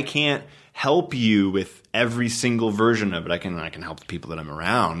 And I can't help you with every single version of it. I can help the people that I'm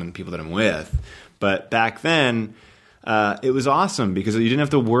around and the people that I'm with. But back then, it was awesome because you didn't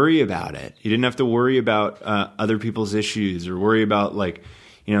have to worry about it. You didn't have to worry about other people's issues or worry about, like,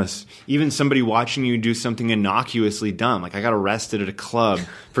 you know, even somebody watching you do something innocuously dumb. Like, I got arrested at a club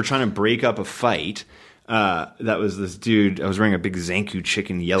for trying to break up a fight. That was this dude. I was wearing a big yellow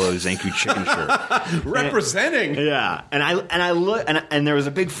Zanku chicken shirt. Representing. And I look, and there was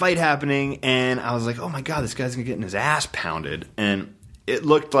a big fight happening, and I was like, oh my God, this guy's gonna get his ass pounded. And it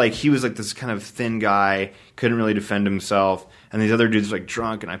looked like he was like this kind of thin guy, couldn't really defend himself. And these other dudes were like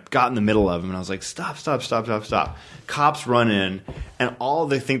drunk, and I got in the middle of him, and I was like, stop. Cops run in, and all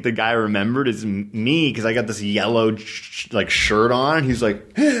they think the guy remembered is me, because I got this yellow shirt on, and he's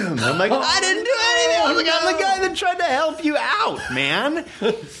like, him. And I'm like, I didn't do anything. I'm the guy that tried to help you out, man.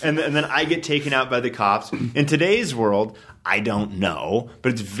 and then I get taken out by the cops. In today's world, I don't know,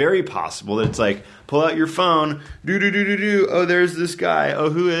 but it's very possible that it's like, pull out your phone, do. Oh, there's this guy. Oh,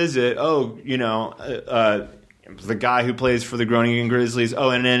 who is it? Oh, the guy who plays for the Groningen Grizzlies.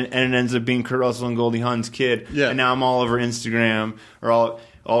 Oh, and it ends up being Kurt Russell and Goldie Hawn's kid. Yeah. And now I'm all over Instagram or all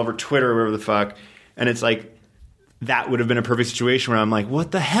over Twitter or whatever the fuck. And it's like, that would have been a perfect situation where I'm like,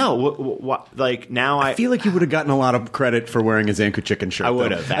 what the hell? What? Like, now I feel like you would have gotten a lot of credit for wearing a Zanku Chicken shirt. I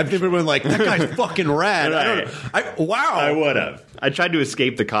would have. I've been like, that guy's fucking rad. Right. Wow. I would have. I tried to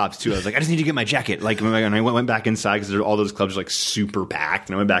escape the cops, too. I was like, I just need to get my jacket. Like, and I went back inside because all those clubs are, like, super packed.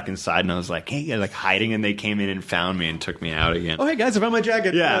 And I went back inside, and I was like, hey, like, hiding. And they came in and found me and took me out again. Oh, hey, guys, I found my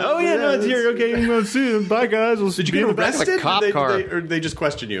jacket. Yeah. No, it's here. Okay, you can see it. Bye, guys. Did you get arrested? Like a cop car. Or they just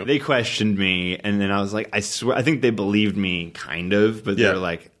questioned you? They questioned me, and then I was like, I swear, I think they believed me, kind of, but they're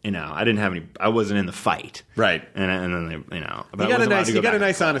like, I didn't have any, I wasn't in the fight. Right. And then they, but you got a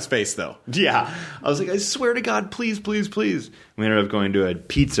nice honest face, though. Yeah. I was like, I swear to God, please. We ended up going to a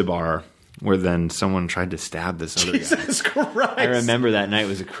pizza bar where then someone tried to stab this other guy. Jesus Christ. I remember that night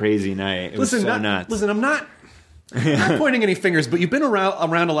was a crazy night. It was so nuts. Listen, I'm not pointing any fingers, but you've been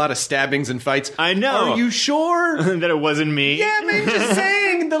around a lot of stabbings and fights. I know. Are you sure that it wasn't me? Yeah, man, just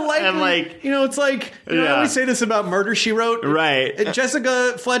saying. The likely, I'm like, it's like, I always say this about Murder, She Wrote. Right.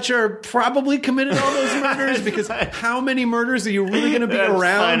 Jessica Fletcher probably committed all those murders because how many murders are you really going to be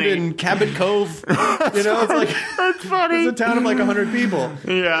around in Cabot Cove? It's like, that's funny. It's a town of like 100 people.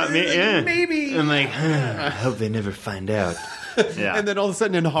 Yeah, maybe. I'm like, I hope they never find out. Yeah. And then all of a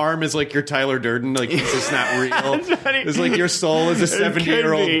sudden in Harm is like you're Tyler Durden, like it's just not real. It's like your soul is a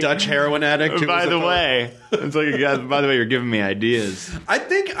 70-year-old Dutch heroin addict. By the way, it's like, by the way, you're giving me ideas. I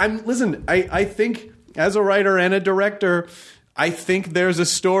think I think as a writer and a director, I think there's a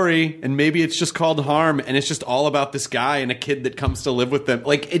story, and maybe it's just called Harm, and it's just all about this guy and a kid that comes to live with them.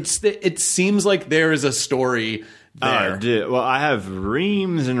 Like it seems like there is a story there. Well, I have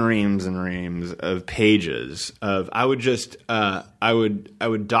reams and reams and reams of pages of I would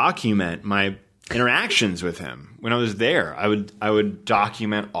document my interactions with him when I was there. I would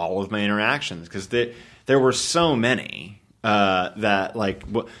document all of my interactions because there were so many that like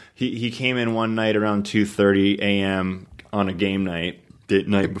he came in one night around 2:30 a.m. on a game night, the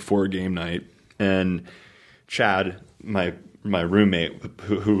night before game night, and Chad, my roommate,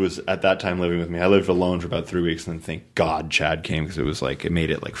 who was at that time living with me, I lived alone for about 3 weeks, and then thank God Chad came because it was like it made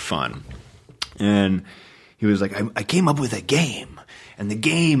it like fun. And he was like, I came up with a game, and the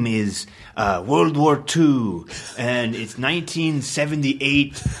game is World War II, and it's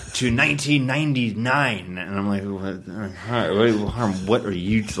 1978 to 1999. And I'm like, what are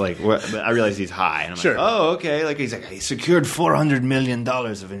you like? What? I realize he's high, and I'm like, oh, okay. Like he's like, I secured $400 million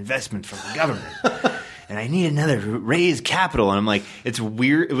of investment from the government. And I need another raised capital. And I'm like, it's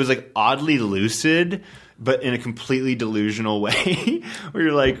weird. It was like oddly lucid, but in a completely delusional way where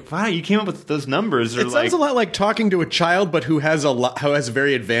you're like, wow, you came up with those numbers. It sounds a lot like talking to a child, but who has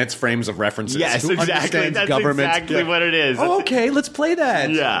very advanced frames of references. Yes, who exactly. That's government. exactly what it is. Oh, okay, let's play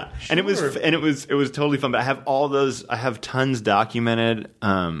that. Yeah. Sure. And it was totally fun. But I have all those, I have tons documented,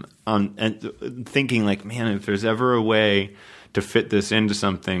 and thinking like, man, if there's ever a way to fit this into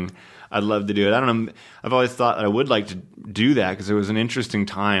something, I'd love to do it. I don't know. I've always thought that I would like to do that because it was an interesting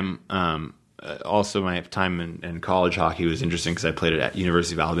time. Also, my time in college hockey was interesting because I played at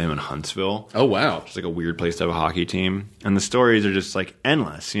University of Alabama in Huntsville. Oh, wow. It's like a weird place to have a hockey team. And the stories are just like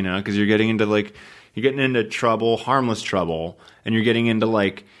endless, because you're getting into trouble, harmless trouble, and you're getting into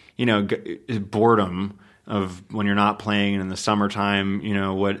like, boredom of when you're not playing in the summertime,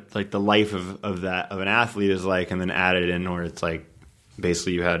 what like the life of an athlete is like, and then added in where it's like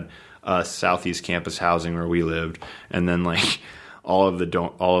basically you had Southeast campus housing where we lived, and then like all of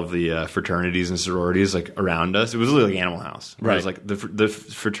the fraternities and sororities like around us. It was literally like Animal House. Right. It was like the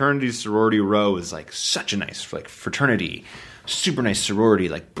fraternity sorority row is like such a nice like fraternity, super nice sorority,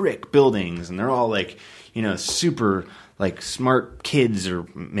 like brick buildings, and they're all like super like smart kids, or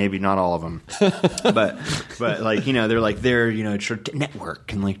maybe not all of them, but like they're like there to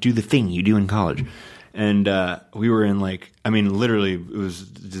network and like do the thing you do in college. And we were in literally it was a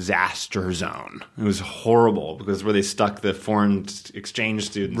disaster zone. It was horrible because where they stuck the foreign exchange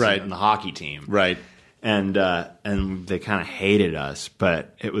students in the hockey team. Right. And they kind of hated us,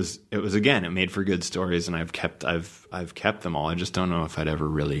 but it was again, it made for good stories, and I've kept them all. I just don't know if I'd ever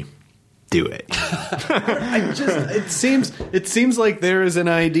really do it. It seems like there is an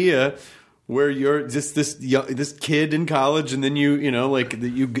idea where you're just this kid in college, and then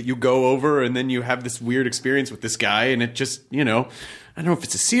you go over, and then you have this weird experience with this guy, and it just, I don't know if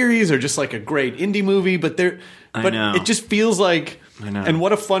it's a series or just like a great indie movie, but it just feels like, I know. And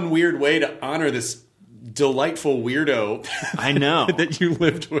what a fun, weird way to honor this delightful weirdo. I know that you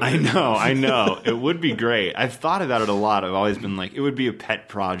lived with. I know. It would be great. I've thought about it a lot. I've always been like, it would be a pet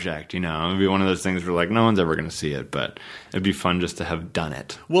project. It would be one of those things where like no one's ever going to see it, but it'd be fun just to have done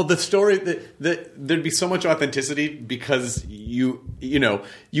it. Well, the story that there'd be so much authenticity because you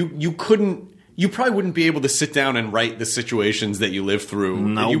couldn't. You probably wouldn't be able to sit down and write the situations that you live through.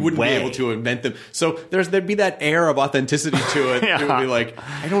 No you wouldn't way. be able to invent them. So there'd be that air of authenticity to it. Yeah. It would be like,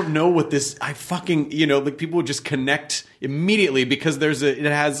 I don't know what this. I fucking like people would just connect immediately because it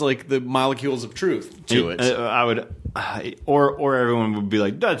has like the molecules of truth to it. I would, or everyone would be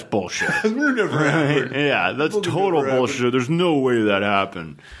like, that's bullshit. Never happened. Yeah, that's total bullshit. There's no way that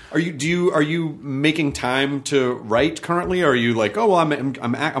happened. Are you making time to write currently? Or are you like, oh well,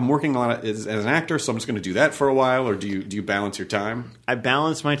 I'm working a lot as an actor, so I'm just going to do that for a while? Or do you balance your time? I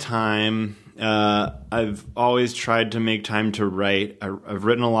balance my time. I've always tried to make time to write. I've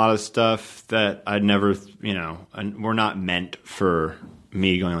written a lot of stuff that I'd never, were not meant for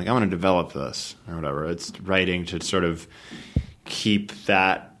me going like, I want to develop this or whatever. It's writing to sort of keep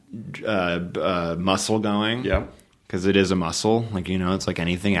that muscle going. Yeah. Because it is a muscle, it's like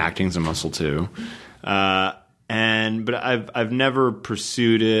anything. Acting's a muscle too, but I've never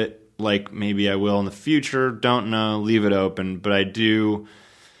pursued it. Like maybe I will in the future. Don't know. Leave it open. But I do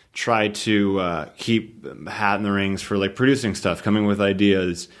try to keep hat in the rings for like producing stuff, coming with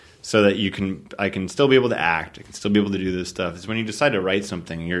ideas, so that I can still be able to act. I can still be able to do this stuff. It's when you decide to write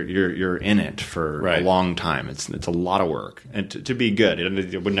something, you're in it for a long time. It's a lot of work, and to be good,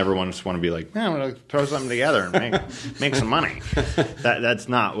 I would never want to be like, I'm going to throw something together and make some money. That's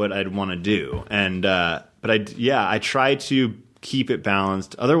not what I'd want to do. And I try to keep it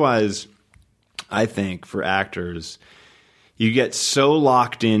balanced. Otherwise, I think for actors, you get so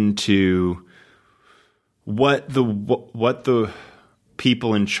locked into what the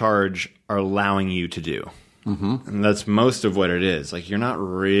people in charge are allowing you to do. Mm-hmm. And that's most of what it is. Like, you're not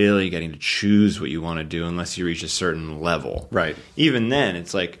really getting to choose what you want to do unless you reach a certain level. Right. Even then,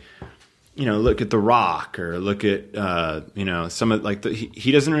 it's like, look at The Rock, or look at, some of, like,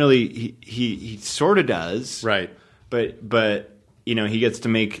 he doesn't really, he sort of does. Right. But he gets to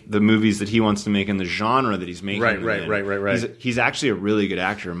make the movies that he wants to make in the genre that he's making. Right. He's actually a really good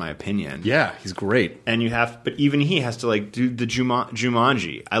actor, in my opinion. Yeah, he's great. And but even he has to like do the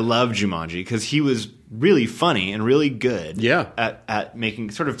Jumanji. I love Jumanji because he was really funny and really good. Yeah. At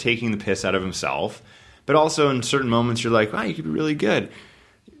making, sort of taking the piss out of himself, but also in certain moments you're like, wow, you could be really good,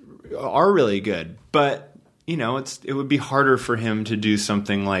 really good. But it would be harder for him to do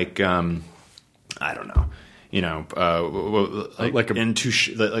something like I don't know. Like the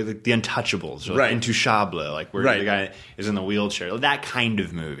Untouchables, or like Intouchable, like where the guy is in the wheelchair, that kind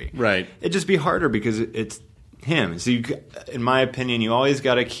of movie. Right. It'd just be harder because it's him. So, in my opinion, you always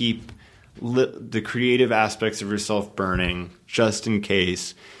got to keep the creative aspects of yourself burning, just in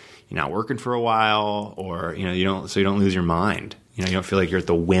case you're not working for a while, or you don't lose your mind. You don't feel like you're at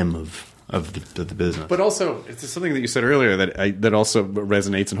the whim of the business. But also, it's something that you said earlier that also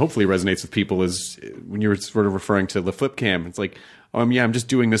resonates, and hopefully resonates with people, is when you were sort of referring to the flip cam. It's like, I'm just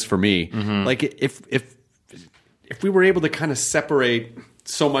doing this for me. Mm-hmm. Like if we were able to kind of separate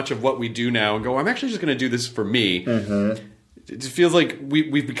so much of what we do now and go, I'm actually just going to do this for me. Mm-hmm. It feels like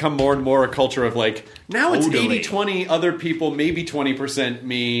we've become more and more a culture of like, now it's 80-20 other people, maybe 20%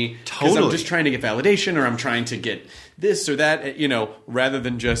 me. Because I'm just trying to get validation, or I'm trying to get this or that, rather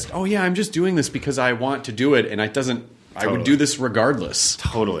than just, I'm just doing this because I want to do it, and I would do this regardless.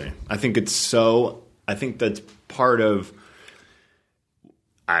 Totally. I think that's part of,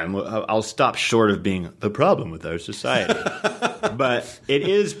 I'll stop short of being the problem with our society. But it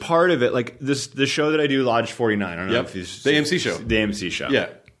is part of it. Like the show that I do, Lodge 49. I don't know if you've seen the AMC show. The AMC show. Yeah.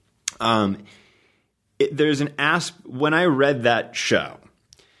 There's when I read that show,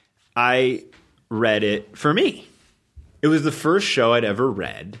 I read it for me. It was the first show I'd ever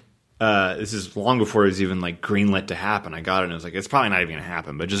read. This is long before it was even like greenlit to happen. I got it and I was like, it's probably not even going to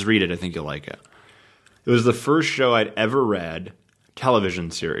happen, but just read it. I think you'll like it. It was the first show I'd ever read,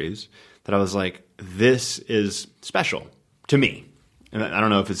 television series, that I was like, this is special to me. And I don't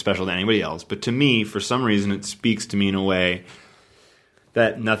know if it's special to anybody else, but to me, for some reason, it speaks to me in a way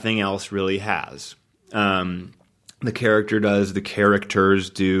that nothing else really has. The characters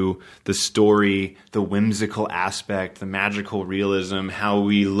do, the story, the whimsical aspect, the magical realism, how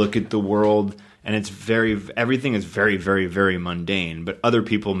we look at the world, and everything is very, very, very mundane, but other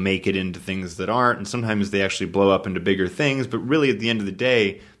people make it into things that aren't, and sometimes they actually blow up into bigger things, but really at the end of the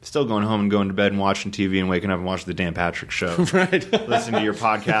day, still going home and going to bed and watching TV and waking up and watching the Dan Patrick Show. Right. Listen to your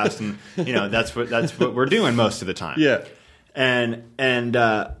podcast, and that's what we're doing most of the time. Yeah. And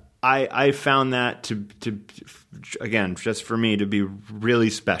I found that to again, just for me, to be really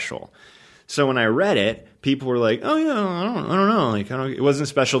special. So when I read it, people were like, "Oh yeah, I don't know." Like, it wasn't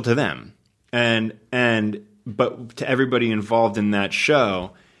special to them, but to everybody involved in that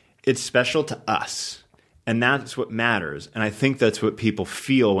show, it's special to us, and that's what matters. And I think that's what people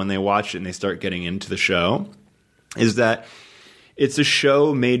feel when they watch it and they start getting into the show, is that it's a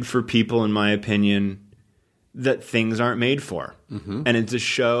show made for people, in my opinion, that things aren't made for. Mm-hmm. And it's a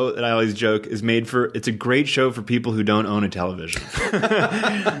show that I always joke is made for, it's a great show for people who don't own a television.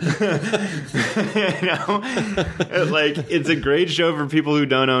 Like, it's a great show for people who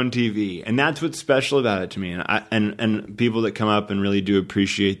don't own TV. And that's what's special about it to me. And people that come up and really do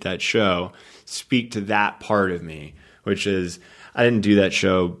appreciate that show speak to that part of me, which is, I didn't do that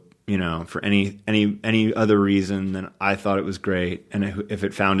show for any other reason than I thought it was great. And if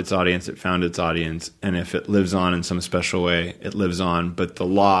it found its audience, it found its audience. And if it lives on in some special way, it lives on. But the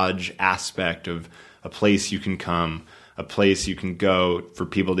lodge aspect of a place you can come, a place you can go for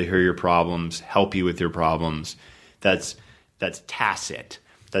people to hear your problems, help you with your problems, that's tacit.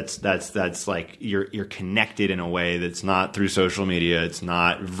 That's like you're connected in a way that's not through social media. It's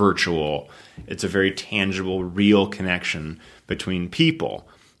not virtual. It's a very tangible, real connection between people.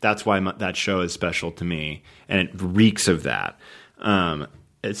 That's why that show is special to me, and it reeks of that.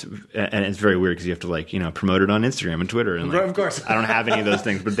 It's very weird because you have to promote it on Instagram and Twitter, and of course I don't have any of those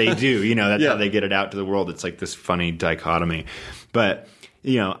things, but they do. That's how they get it out to the world. It's like this funny dichotomy, but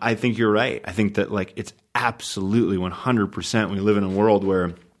I think you're right. I think that it's absolutely 100%. We live in a world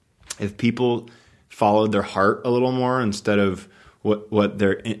where if people followed their heart a little more instead of what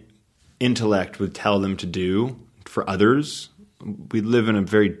their intellect would tell them to do for others, we live in a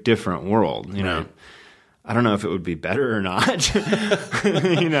very different world, Right. I don't know if it would be better or not.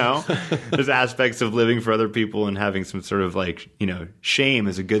 There's aspects of living for other people and having some sort of shame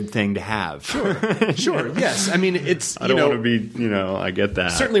is a good thing to have. Sure. Yes. I mean, it's, I don't want to be, I get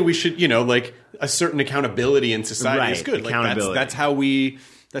that. Certainly we should, a certain accountability in society is good. Accountability. That's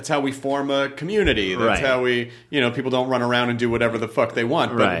how we form a community. That's how we, people don't run around and do whatever the fuck they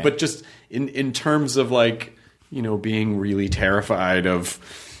want. But just in terms of being really terrified of,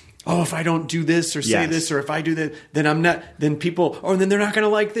 if I don't do this or say this, or if I do that, then I'm not, then people, then they're not going to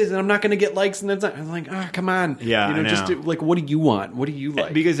like this and I'm not going to get likes. And then I'm like, come on. Yeah. Just what do you want? What do you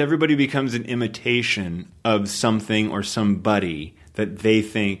like? Because everybody becomes an imitation of something or somebody that they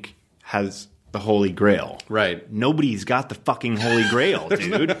think has the Holy Grail. Right. Nobody's got the fucking Holy Grail,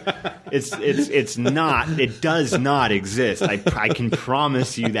 dude. It's not. It does not exist. I can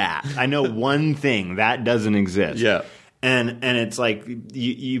promise you that. I know one thing that doesn't exist. Yeah. And it's like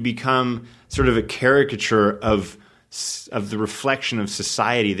you become sort of a caricature of the reflection of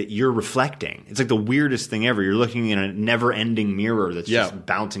society that you're reflecting. It's like the weirdest thing ever. You're looking in a never-ending mirror that's just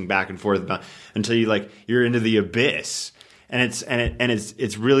bouncing back and forth until you're into the abyss. And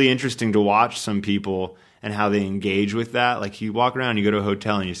it's really interesting to watch some people and how they engage with that. Like, you walk around, you go to a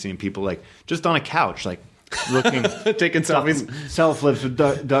hotel, and you're seeing people just on a couch, looking, taking selfies, self lips with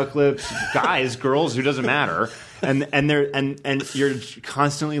duck lips, guys, girls, who doesn't matter. And you're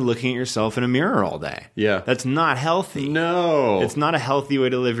constantly looking at yourself in a mirror all day. Yeah, that's not healthy. No, it's not a healthy way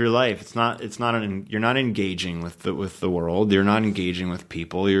to live your life. You're not engaging with the world. You're not engaging with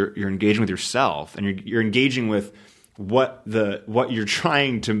people. You're engaging with yourself, and you're engaging with what you're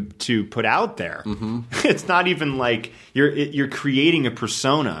trying to put out there. Mm-hmm. It's not even like you're creating a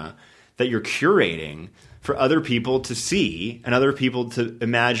persona that you're curating for other people to see and other people to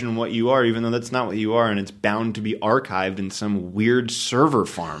imagine what you are, even though that's not what you are, and it's bound to be archived in some weird server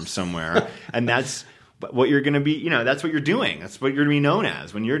farm somewhere. And that's what you're going to be, that's what you're doing. That's what you're going to be known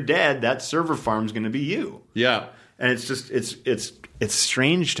as. When you're dead, that server farm's going to be you. Yeah. And it's just, it's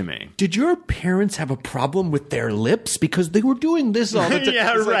strange to me. Did your parents have a problem with their lips because they were doing this all the time?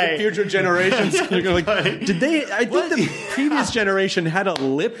 Yeah, it's right. Like future generations. Did they? I think the previous generation had a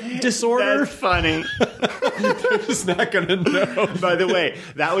lip disorder. That's funny. They're just not going to know. By the way,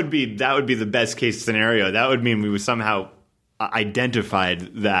 that would be the best case scenario. That would mean we would somehow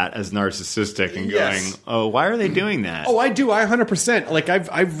identified that as narcissistic and going, oh, why are they doing that? Oh, I do. I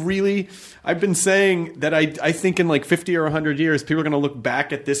 100%. I've been saying that I think in 50 or 100 years, people are going to look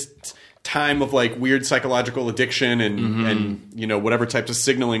back at this time of like weird psychological addiction and you know, whatever types of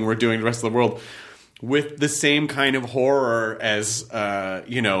signaling we're doing to the rest of the world, with the same kind of horror as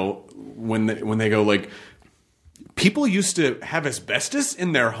you know, when they go like, people used to have asbestos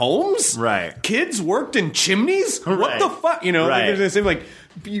in their homes. Right. Kids worked in chimneys. Right. What the fuck? You know, Right. like, there's the same, like,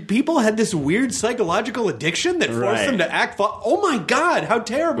 people had this weird psychological addiction that forced Right. them to act. Oh my god, how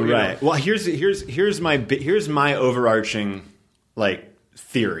terrible! you Right. know? Well, here's my overarching like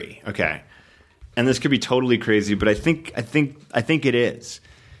theory. Okay, and this could be totally crazy, but I think it is.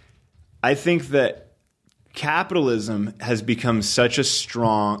 I think that capitalism has become such a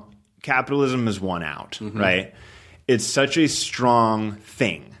strong. Capitalism has won out, right? It's such a strong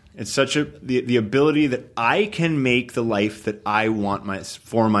thing. It's such the ability that I can make the life that I want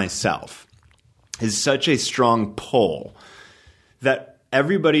for myself is such a strong pull that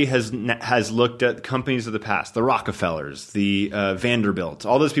everybody has looked at companies of the past, the Rockefellers, the Vanderbilts,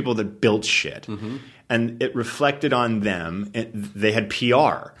 all those people that built shit, and it reflected on them. They had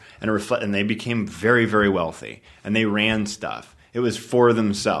PR, and they became very, very wealthy, and they ran stuff. It was for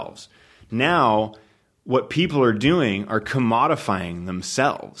themselves. Now, what people are doing are commodifying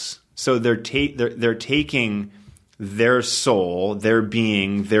themselves. So they're taking their soul, their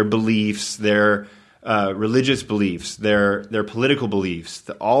being, their beliefs, their religious beliefs, their political beliefs,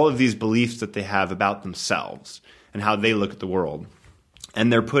 all of these beliefs that they have about themselves and how they look at the world,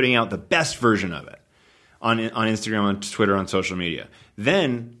 and they're putting out the best version of it on Instagram, on Twitter, on social media.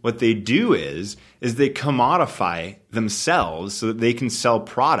 Then what they do is they commodify themselves so that they can sell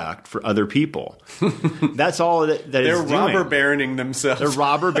product for other people. That's all that They're it's doing. robber baroning themselves. They're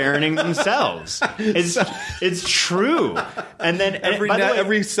robber baroning themselves. It's true. And then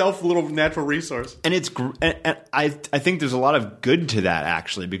every self little natural resource. and I think there's a lot of good to that,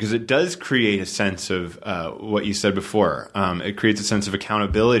 actually, because it does create a sense of what you said before. It creates a sense of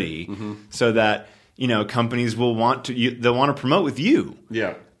accountability, so that, you know, companies will they'll want to promote with you,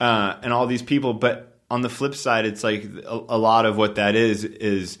 and all these people. But on the flip side, it's like a lot of what that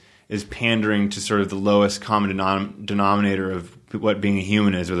is pandering to sort of the lowest common denominator of what being a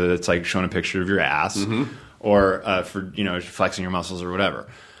human is, whether it's like showing a picture of your ass or for, you know, flexing your muscles or whatever.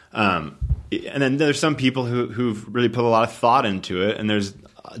 And then there's some people who've really put a lot of thought into it, and there's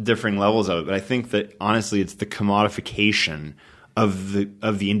differing levels of it. But I think that honestly, it's the commodification of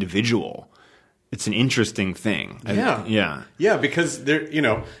the individual. It's an interesting thing. Yeah, because they're, you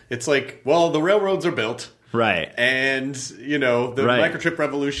know, it's like, well, the railroads are built. Right. And, you know, the microchip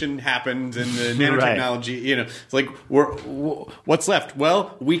revolution happened and the nanotechnology, you know, it's like, what's left?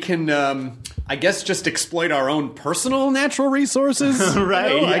 Well, we can, I guess, just exploit our own personal natural resources.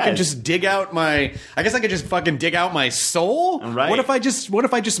 Right. You know? Yes. I can just I could just fucking dig out my soul. Right. What if I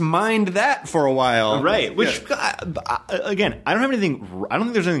just mined that for a while? Right. Which, again, I don't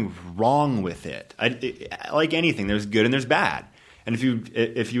think there's anything wrong with it. Like anything, there's good and there's bad. And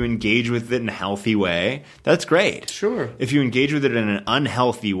if you engage with it in a healthy way, that's great. Sure. If you engage with it in an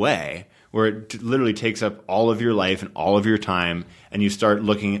unhealthy way, where it literally takes up all of your life and all of your time, and you start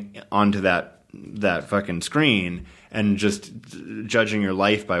looking onto that fucking screen and just judging your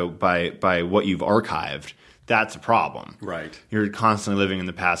life by what you've archived, that's a problem. Right. You're constantly living in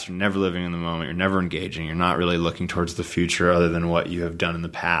the past. You're never living in the moment. You're never engaging. You're not really looking towards the future other than what you have done in the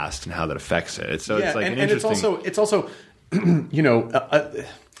past and how that affects it. It's like an interesting... And it's also you know,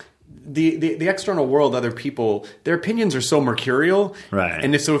 the external world, other people, their opinions are so mercurial, right?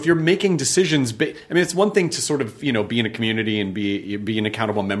 And so if you're making decisions, I mean, it's one thing to sort of, you know, be in a community and be an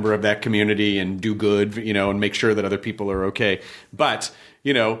accountable member of that community and do good, you know, and make sure that other people are okay. But,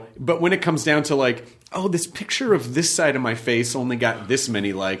 you know, when it comes down to like, oh, this picture of this side of my face only got this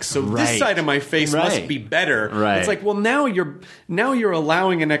many likes, so this side of my face must be better. Right. It's like, well, now you're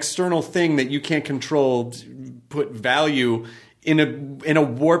allowing an external thing that you can't control put value in a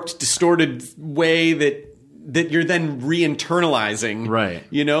warped, distorted way that you're then re-internalizing. Right.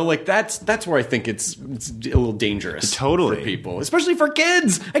 You know, like that's where I think it's a little dangerous. Totally. For people, especially for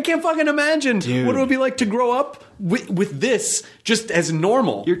kids. I can't fucking imagine what it would be like to grow up with this just as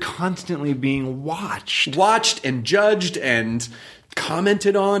normal. You're constantly being watched and judged and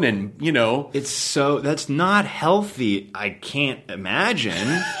commented on, and, you know, that's not healthy. I can't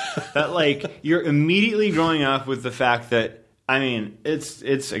imagine that, like, you're immediately growing up with the fact that, I mean, it's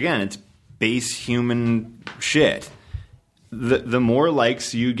base human shit. The more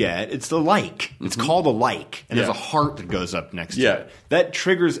likes you get, it's the like. It's called a like, and there's a heart that goes up next to it. That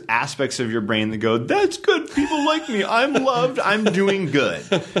triggers aspects of your brain that go, that's good, people like me, I'm loved, I'm doing good.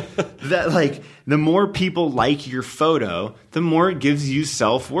 That, like, the more people like your photo, the more it gives you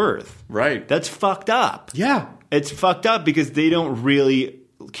self-worth. Right. That's fucked up. Yeah. It's fucked up because they don't really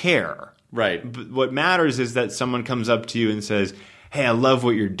care. Right. But what matters is that someone comes up to you and says, hey, I love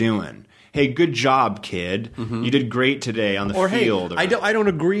what you're doing. Hey, good job, kid. You did great today on the field. Hey, I don't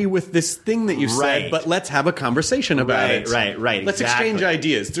agree with this thing that you said, but let's have a conversation about it. Right. Let's exactly. exchange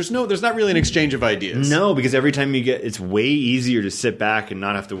ideas. There's not really an exchange of ideas. No, because every time it's way easier to sit back and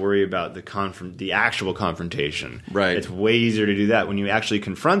not have to worry about the actual confrontation. Right. It's way easier to do that when you actually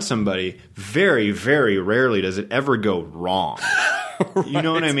confront somebody. Very, very rarely does it ever go wrong. Right. You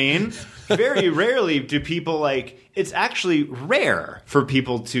know what I mean? Very rarely do people it's actually rare for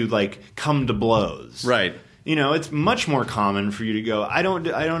people to come to blows. Right. You know, it's much more common for you to go, I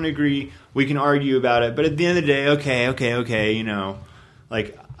don't agree, we can argue about it, but at the end of the day, okay, you know,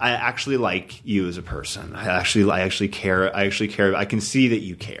 I actually like you as a person. I actually care. I can see that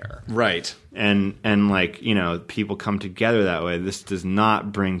you care. Right. And you know, people come together that way. This does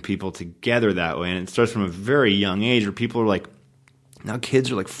not bring people together that way. And it starts from a very young age where people are now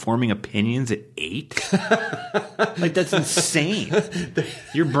kids are forming opinions at 8. That's insane.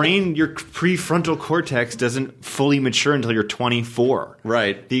 Your brain, your prefrontal cortex doesn't fully mature until you're 24.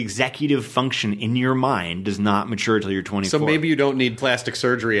 Right. The executive function in your mind does not mature until you're 24. So maybe you don't need plastic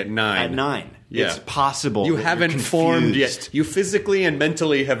surgery at 9. At 9. Yeah. It's possible. You that haven't you're formed confused. yet. You physically and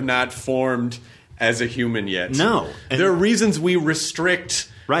mentally have not formed as a human yet. No. There are reasons we restrict.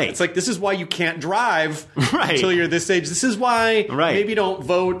 Right. It's this is why you can't drive right. until you're this age. This is why maybe don't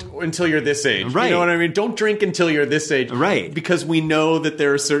vote until you're this age. Right. You know what I mean? Don't drink until you're this age. Right. Because we know that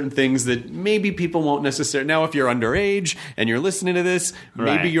there are certain things that maybe people won't necessarily. Now, if you're underage and you're listening to this,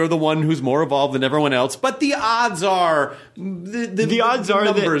 maybe you're the one who's more evolved than everyone else. But the odds are the odds are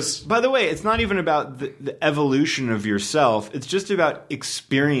numbers. By the way, it's not even about the evolution of yourself. It's just about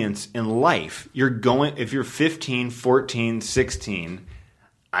experience in life. If you're 15, 14, 16,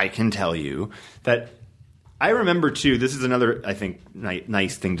 I can tell you that I remember, too, this is another, I think,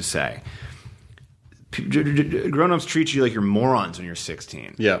 nice thing to say. Grown-ups treat you like you're morons when you're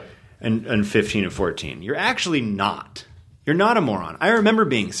 16 and 15 and 14. You're actually not. You're not a moron. I remember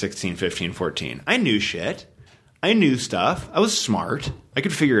being 16, 15, 14. I knew shit. I knew stuff. I was smart. I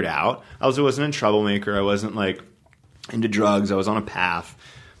could figure it out. I wasn't a troublemaker. I wasn't, into drugs. I was on a path.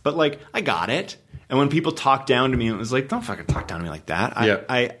 But, I got it. And when people talk down to me, it was don't fucking talk down to me like that.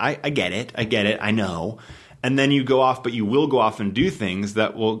 I get it. I know. And then you go off, but you will go off and do things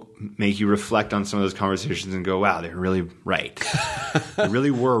that will make you reflect on some of those conversations and go, wow, they're really right. They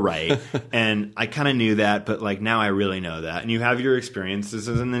really were right. And I kind of knew that, but now I really know that. And you have your experiences,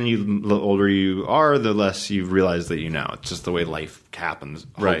 and then the older you are, the less you realize that you know. It's just the way life happens,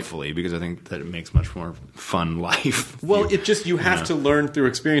 hopefully, because I think that it makes much more fun life. Well, you have to learn through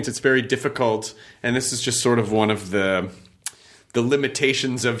experience. It's very difficult, and this is just sort of one of the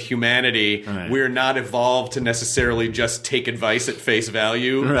limitations of humanity. Right. We're not evolved to necessarily just take advice at face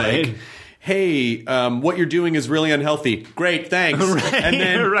value. Right. Hey, what you're doing is really unhealthy. Great, thanks. Right. And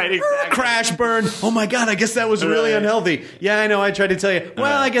then exactly. Crash, burn. Oh my God, I guess that was really unhealthy. Yeah, I know. I tried to tell you.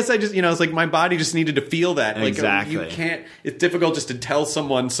 Well, I guess I just, it's my body just needed to feel that. Exactly. You can't. It's difficult just to tell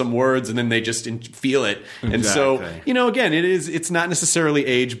someone some words and then they just feel it. Exactly. And so, again, it's not necessarily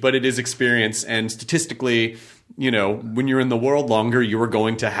age, but it is experience. And statistically, when you're in the world longer, you are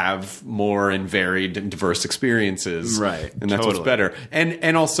going to have more and varied and diverse experiences. Right. And that's what's better.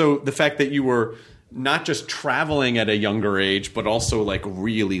 And also the fact that you were not just traveling at a younger age, but also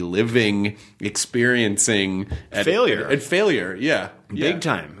really living, experiencing failure. At failure, yeah. Big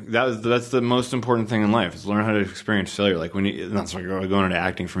time. That's the most important thing in life, is learn how to experience failure. That's why going into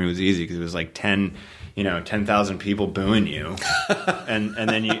acting for me was easy, because it was 10,000 people booing you, and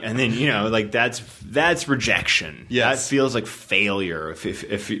then that's rejection. Yes. That feels like failure.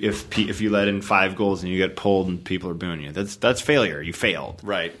 If you let in 5 goals and you get pulled and people are booing you, that's failure. You failed.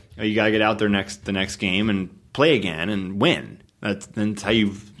 Right. You got to get out there the next game and play again and win. That's how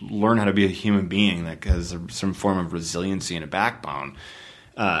you learn how to be a human being that has some form of resiliency and a backbone.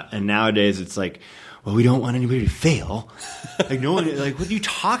 And nowadays it's well, we don't want anybody to fail. No one, what are you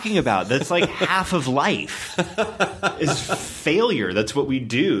talking about? That's half of life is failure. That's what we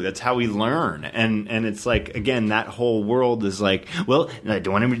do. That's how we learn. And it's again, that whole world is well, I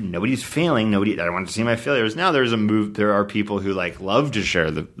don't want nobody's failing. I don't want to see my failures. Now there are people who love to share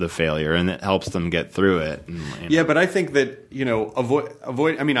the failure, and it helps them get through it. And, Yeah, but I think that,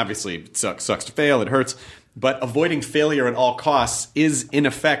 avoid, I mean, obviously it sucks to fail. It hurts. But avoiding failure at all costs is, in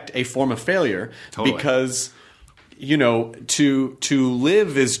effect, a form of failure. Totally. Because, to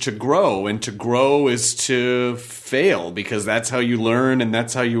live is to grow, and to grow is to fail, because that's how you learn and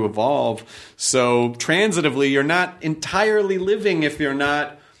that's how you evolve. So, transitively, you're not entirely living if you're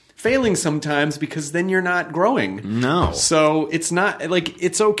not failing sometimes because then you're not growing. No. So it's not like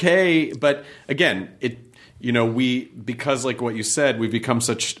it's okay, but again, because like what you said, we've become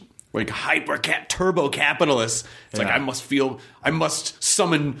such like turbo capitalists. It's like I must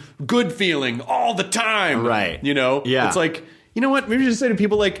summon good feeling all the time. Right. Yeah. It's like, you know what? Maybe just say to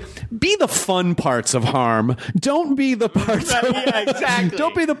people like, be the fun parts of harm. Don't be the parts of exactly.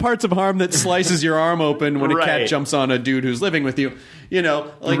 Don't be the parts of harm that slices your arm open when a cat jumps on a dude who's living with you.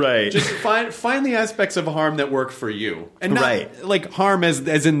 Just find the aspects of harm that work for you. And not like harm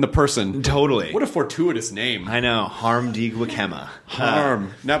as in the person. Totally. What a fortuitous name. I know. Harm D. Wakema.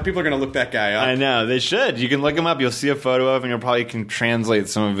 Harm. Now people are going to look that guy up. I know. They should. You can look him up. You'll see a photo of him, and you probably can translate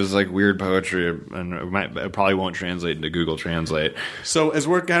some of his like weird poetry, and it probably won't translate into Google Translate. So as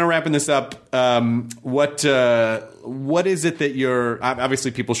we're kind of wrapping this up, what is it that you're...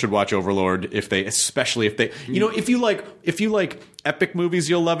 Obviously, people should watch Overlord especially if they... if you like epic movies,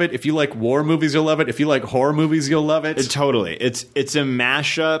 you'll love it. If you like war movies, you'll love it. If you like horror movies, you'll love it. Totally. It's a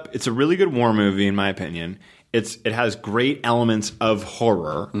mashup. It's a really good war movie, in my opinion. It has great elements of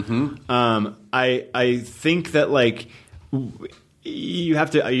horror. Mm-hmm. I think that like you have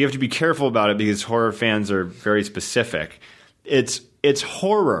to be careful about it because horror fans are very specific. It's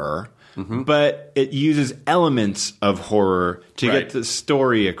horror. Mm-hmm. But it uses elements of horror to get the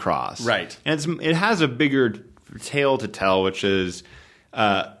story across. Right. And it has a bigger tale to tell, which is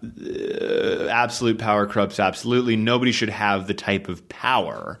absolute power corrupts absolutely. Nobody should have the type of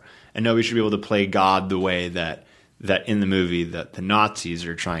power, and nobody should be able to play God the way that in the movie that the Nazis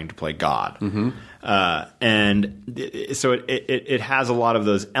are trying to play God. Mm-hmm. So it has a lot of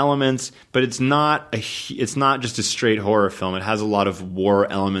those elements, but it's not just a straight horror film. It has a lot of war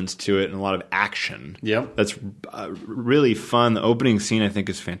elements to it and a lot of action. Yep. That's really fun. The opening scene, I think,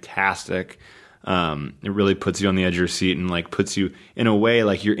 is fantastic. It really puts you on the edge of your seat and like puts you in a way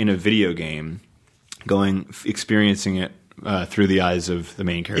like you're in a video game, experiencing it through the eyes of the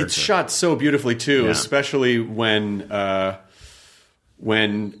main character. It's shot so beautifully too, especially when the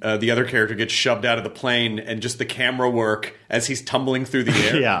other character gets shoved out of the plane and just the camera work as he's tumbling through the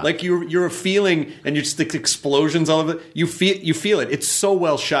air. Like you're feeling, and you just the explosions, all of it. You feel it. It's so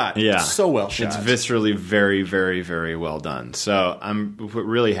well shot. Yeah, it's so well shot. It's viscerally very, very, very well done. So I'm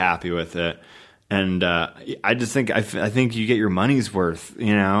really happy with it. And I just think I think you get your money's worth.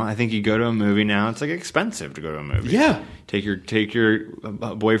 I think you go to a movie now. It's like expensive to go to a movie. Yeah, take your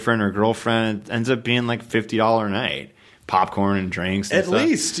boyfriend or girlfriend. It ends up being like $50 a night, popcorn and drinks. And at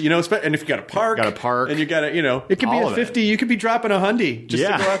least, and if you got a park, and you got to, it could be at 50. You could be dropping $100 just to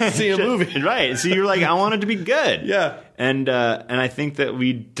go out and see a movie, right? So you're like, I want it to be good. Yeah, and I think that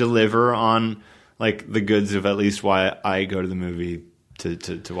we deliver on like the goods of at least why I go to the movie. To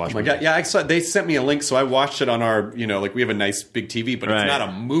watch. Oh my God! Yeah, I saw. They sent me a link, so I watched it on our. We have a nice big TV, but it's not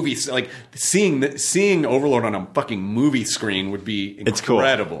a movie. Like seeing Overlord on a fucking movie screen would be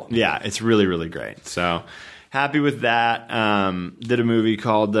incredible. It's cool. Yeah, it's really, really great. So happy with that. Did a movie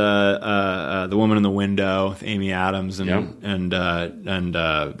called The Woman in the Window with Amy Adams and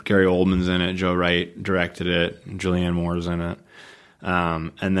Gary Oldman's in it. Joe Wright directed it. And Julianne Moore's in it.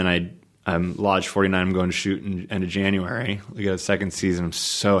 And then I'm Lodge 49. I'm going to shoot in end of January. We got a second season. I'm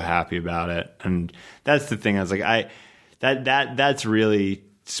so happy about it, and that's the thing. I was like, that's really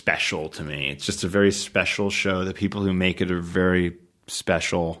special to me. It's just a very special show. The people who make it are very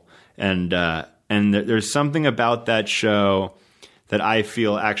special, and there's something about that show that I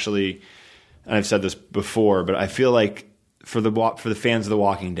feel actually. And I've said this before, but I feel like for the fans of The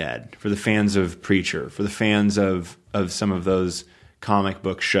Walking Dead, for the fans of Preacher, for the fans of some of those comic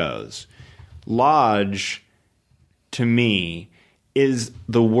book shows. Lodge, to me, is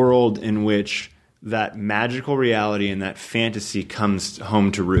the world in which that magical reality and that fantasy comes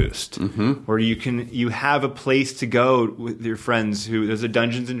home to roost. Mm-hmm. Where you have a place to go with your friends there's a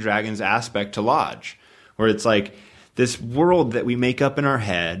Dungeons and Dragons aspect to Lodge. Where it's like this world that we make up in our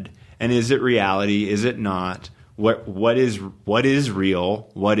head, and is it reality? Is it not? What is real?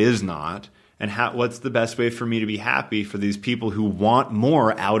 What is not? And what's the best way for me to be happy for these people who want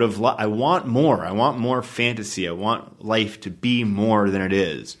more out of life? I want more. I want more fantasy. I want life to be more than it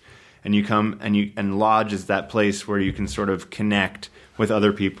is. And you come and Lodge is that place where you can sort of connect with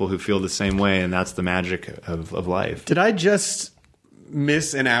other people who feel the same way, and that's the magic of life. Did I just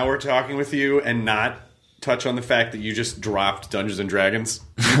miss an hour talking with you and not touch on the fact that you just dropped Dungeons and Dragons?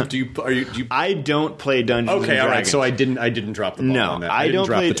 Do you? I don't play Dungeons and Dragons. Okay, all right. So I didn't drop the ball on that.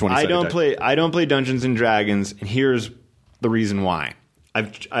 I don't play Dungeons and Dragons, and here's the reason why.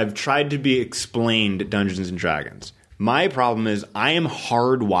 I've tried to be explained Dungeons and Dragons. My problem is I am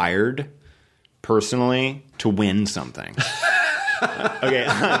hardwired personally to win something. Okay.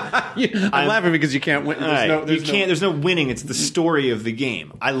 I'm laughing because you can't win. There's no winning. It's the story of the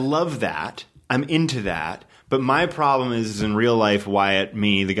game. I love that. I'm into that. But my problem is in real life, Wyatt,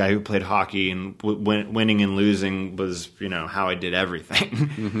 me, the guy who played hockey and winning and losing was, how I did everything.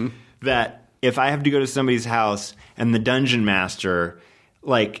 Mm-hmm. That if I have to go to somebody's house and the dungeon master,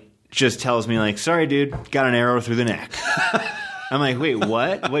 just tells me, sorry, dude, got an arrow through the neck. I'm like, wait,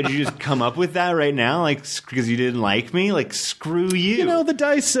 what? What, did you just come up with that right now? Because you didn't like me? Screw you. The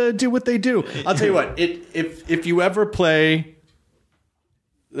dice do what they do. I'll tell you what, if you ever play,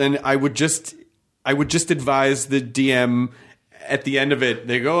 then I would just advise the DM at the end of it,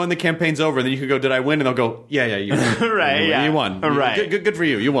 they go and the campaign's over, and then you can go, did I win? And they'll go, yeah, you won. Right, yeah. You won. Right. Good for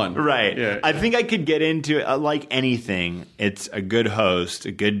you. You won. Right. Yeah. I think I could get into it. Like anything, it's a good host,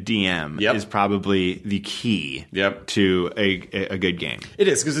 a good DM is probably the key to a good game. It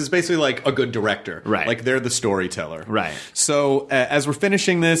is, because it's basically like a good director. Right. They're the storyteller. Right. So as we're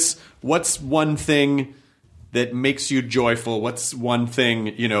finishing this, what's one thing that makes you joyful? What's one thing,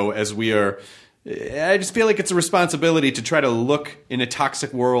 as we are... I just feel like it's a responsibility to try to look in a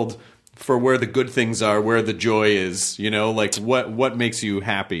toxic world for where the good things are, where the joy is, what makes you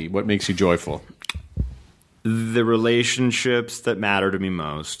happy? What makes you joyful? The relationships that matter to me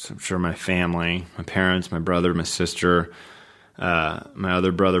most. I'm sure my family, my parents, my brother, my sister, my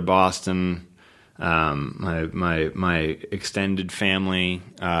other brother, Boston, my extended family,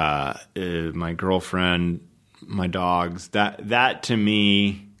 my girlfriend, my dogs. That to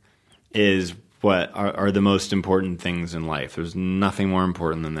me is what are the most important things in life. There's nothing more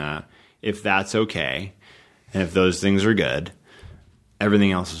important than that. If that's okay, and if those things are good,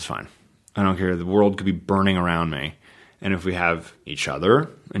 everything else is fine. I don't care. The world could be burning around me. And if we have each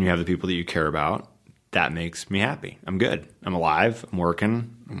other and you have the people that you care about, that makes me happy. I'm good. I'm alive. I'm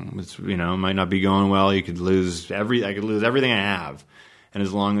working. It's, it might not be going well. I could lose everything I have. And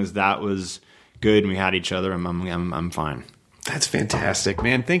as long as that was good and we had each other, I'm fine. That's fantastic,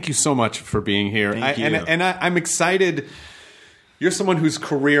 man. Thank you so much for being here. Thank you. And I'm excited. You're someone whose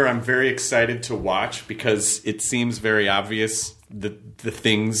career I'm very excited to watch because it seems very obvious the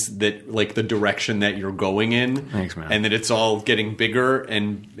things that, the direction that you're going in. Thanks, man. And that it's all getting bigger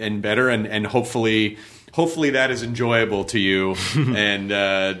and better, and hopefully that is enjoyable to you and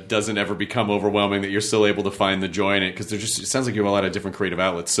doesn't ever become overwhelming, that you're still able to find the joy in it, because it sounds like you have a lot of different creative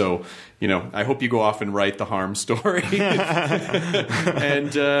outlets. So, I hope you go off and write the Harm story.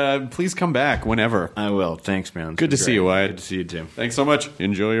 And please come back whenever. I will. Thanks, man. Good to see you, Wyatt. Good to see you, too. Thanks so much.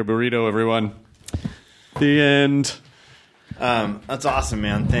 Enjoy your burrito, everyone. The end. That's awesome,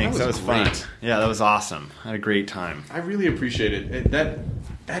 man. Thanks. That was fun. Yeah, that was awesome. I had a great time. I really appreciate it. That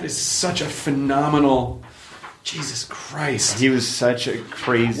is such a phenomenal... Jesus Christ. He was such a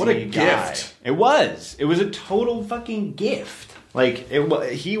crazy What a guy. gift. It was. It was a total fucking gift.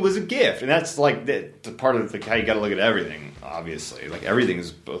 He was a gift. And that's the part of how you got to look at everything, obviously. Everything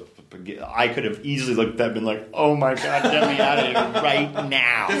is both... I could have easily looked at that and been like, oh my God, get me out of here right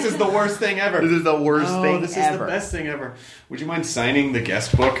now. This is the worst thing ever. This is the worst thing this ever. Is the best thing ever. Would you mind signing the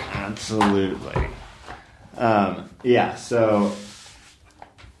guest book? Absolutely. Yeah, so...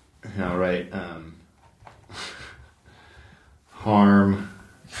 All right. Harm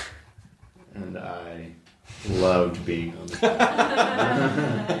and I loved being on the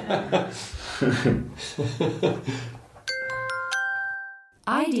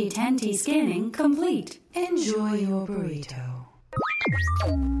ID10T scanning complete. Enjoy your burrito.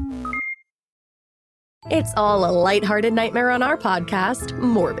 It's all a lighthearted nightmare on our podcast,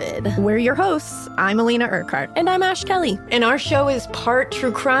 Morbid. We're your hosts. I'm Alina Urquhart. And I'm Ash Kelly. And our show is part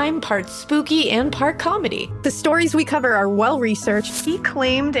true crime, part spooky, and part comedy. The stories we cover are well-researched. He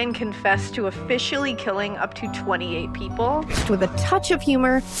claimed and confessed to officially killing up to 28 people. With a touch of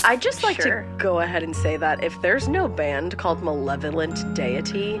humor. I'd just like to go ahead and say that if there's no band called Malevolent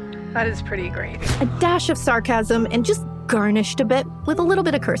Deity... That is pretty great. A dash of sarcasm and just garnished a bit with a little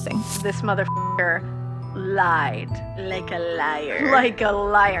bit of cursing. This motherfucker lied. Like a liar. Like a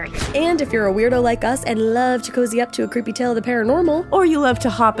liar. And if you're a weirdo like us and love to cozy up to a creepy tale of the paranormal, or you love to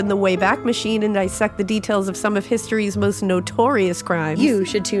hop in the Wayback Machine and dissect the details of some of history's most notorious crimes, you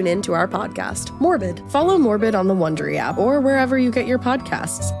should tune in to our podcast, Morbid. Follow Morbid on the Wondery app or wherever you get your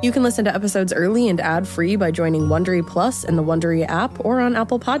podcasts. You can listen to episodes early and ad-free by joining Wondery Plus in the Wondery app or on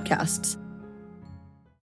Apple Podcasts.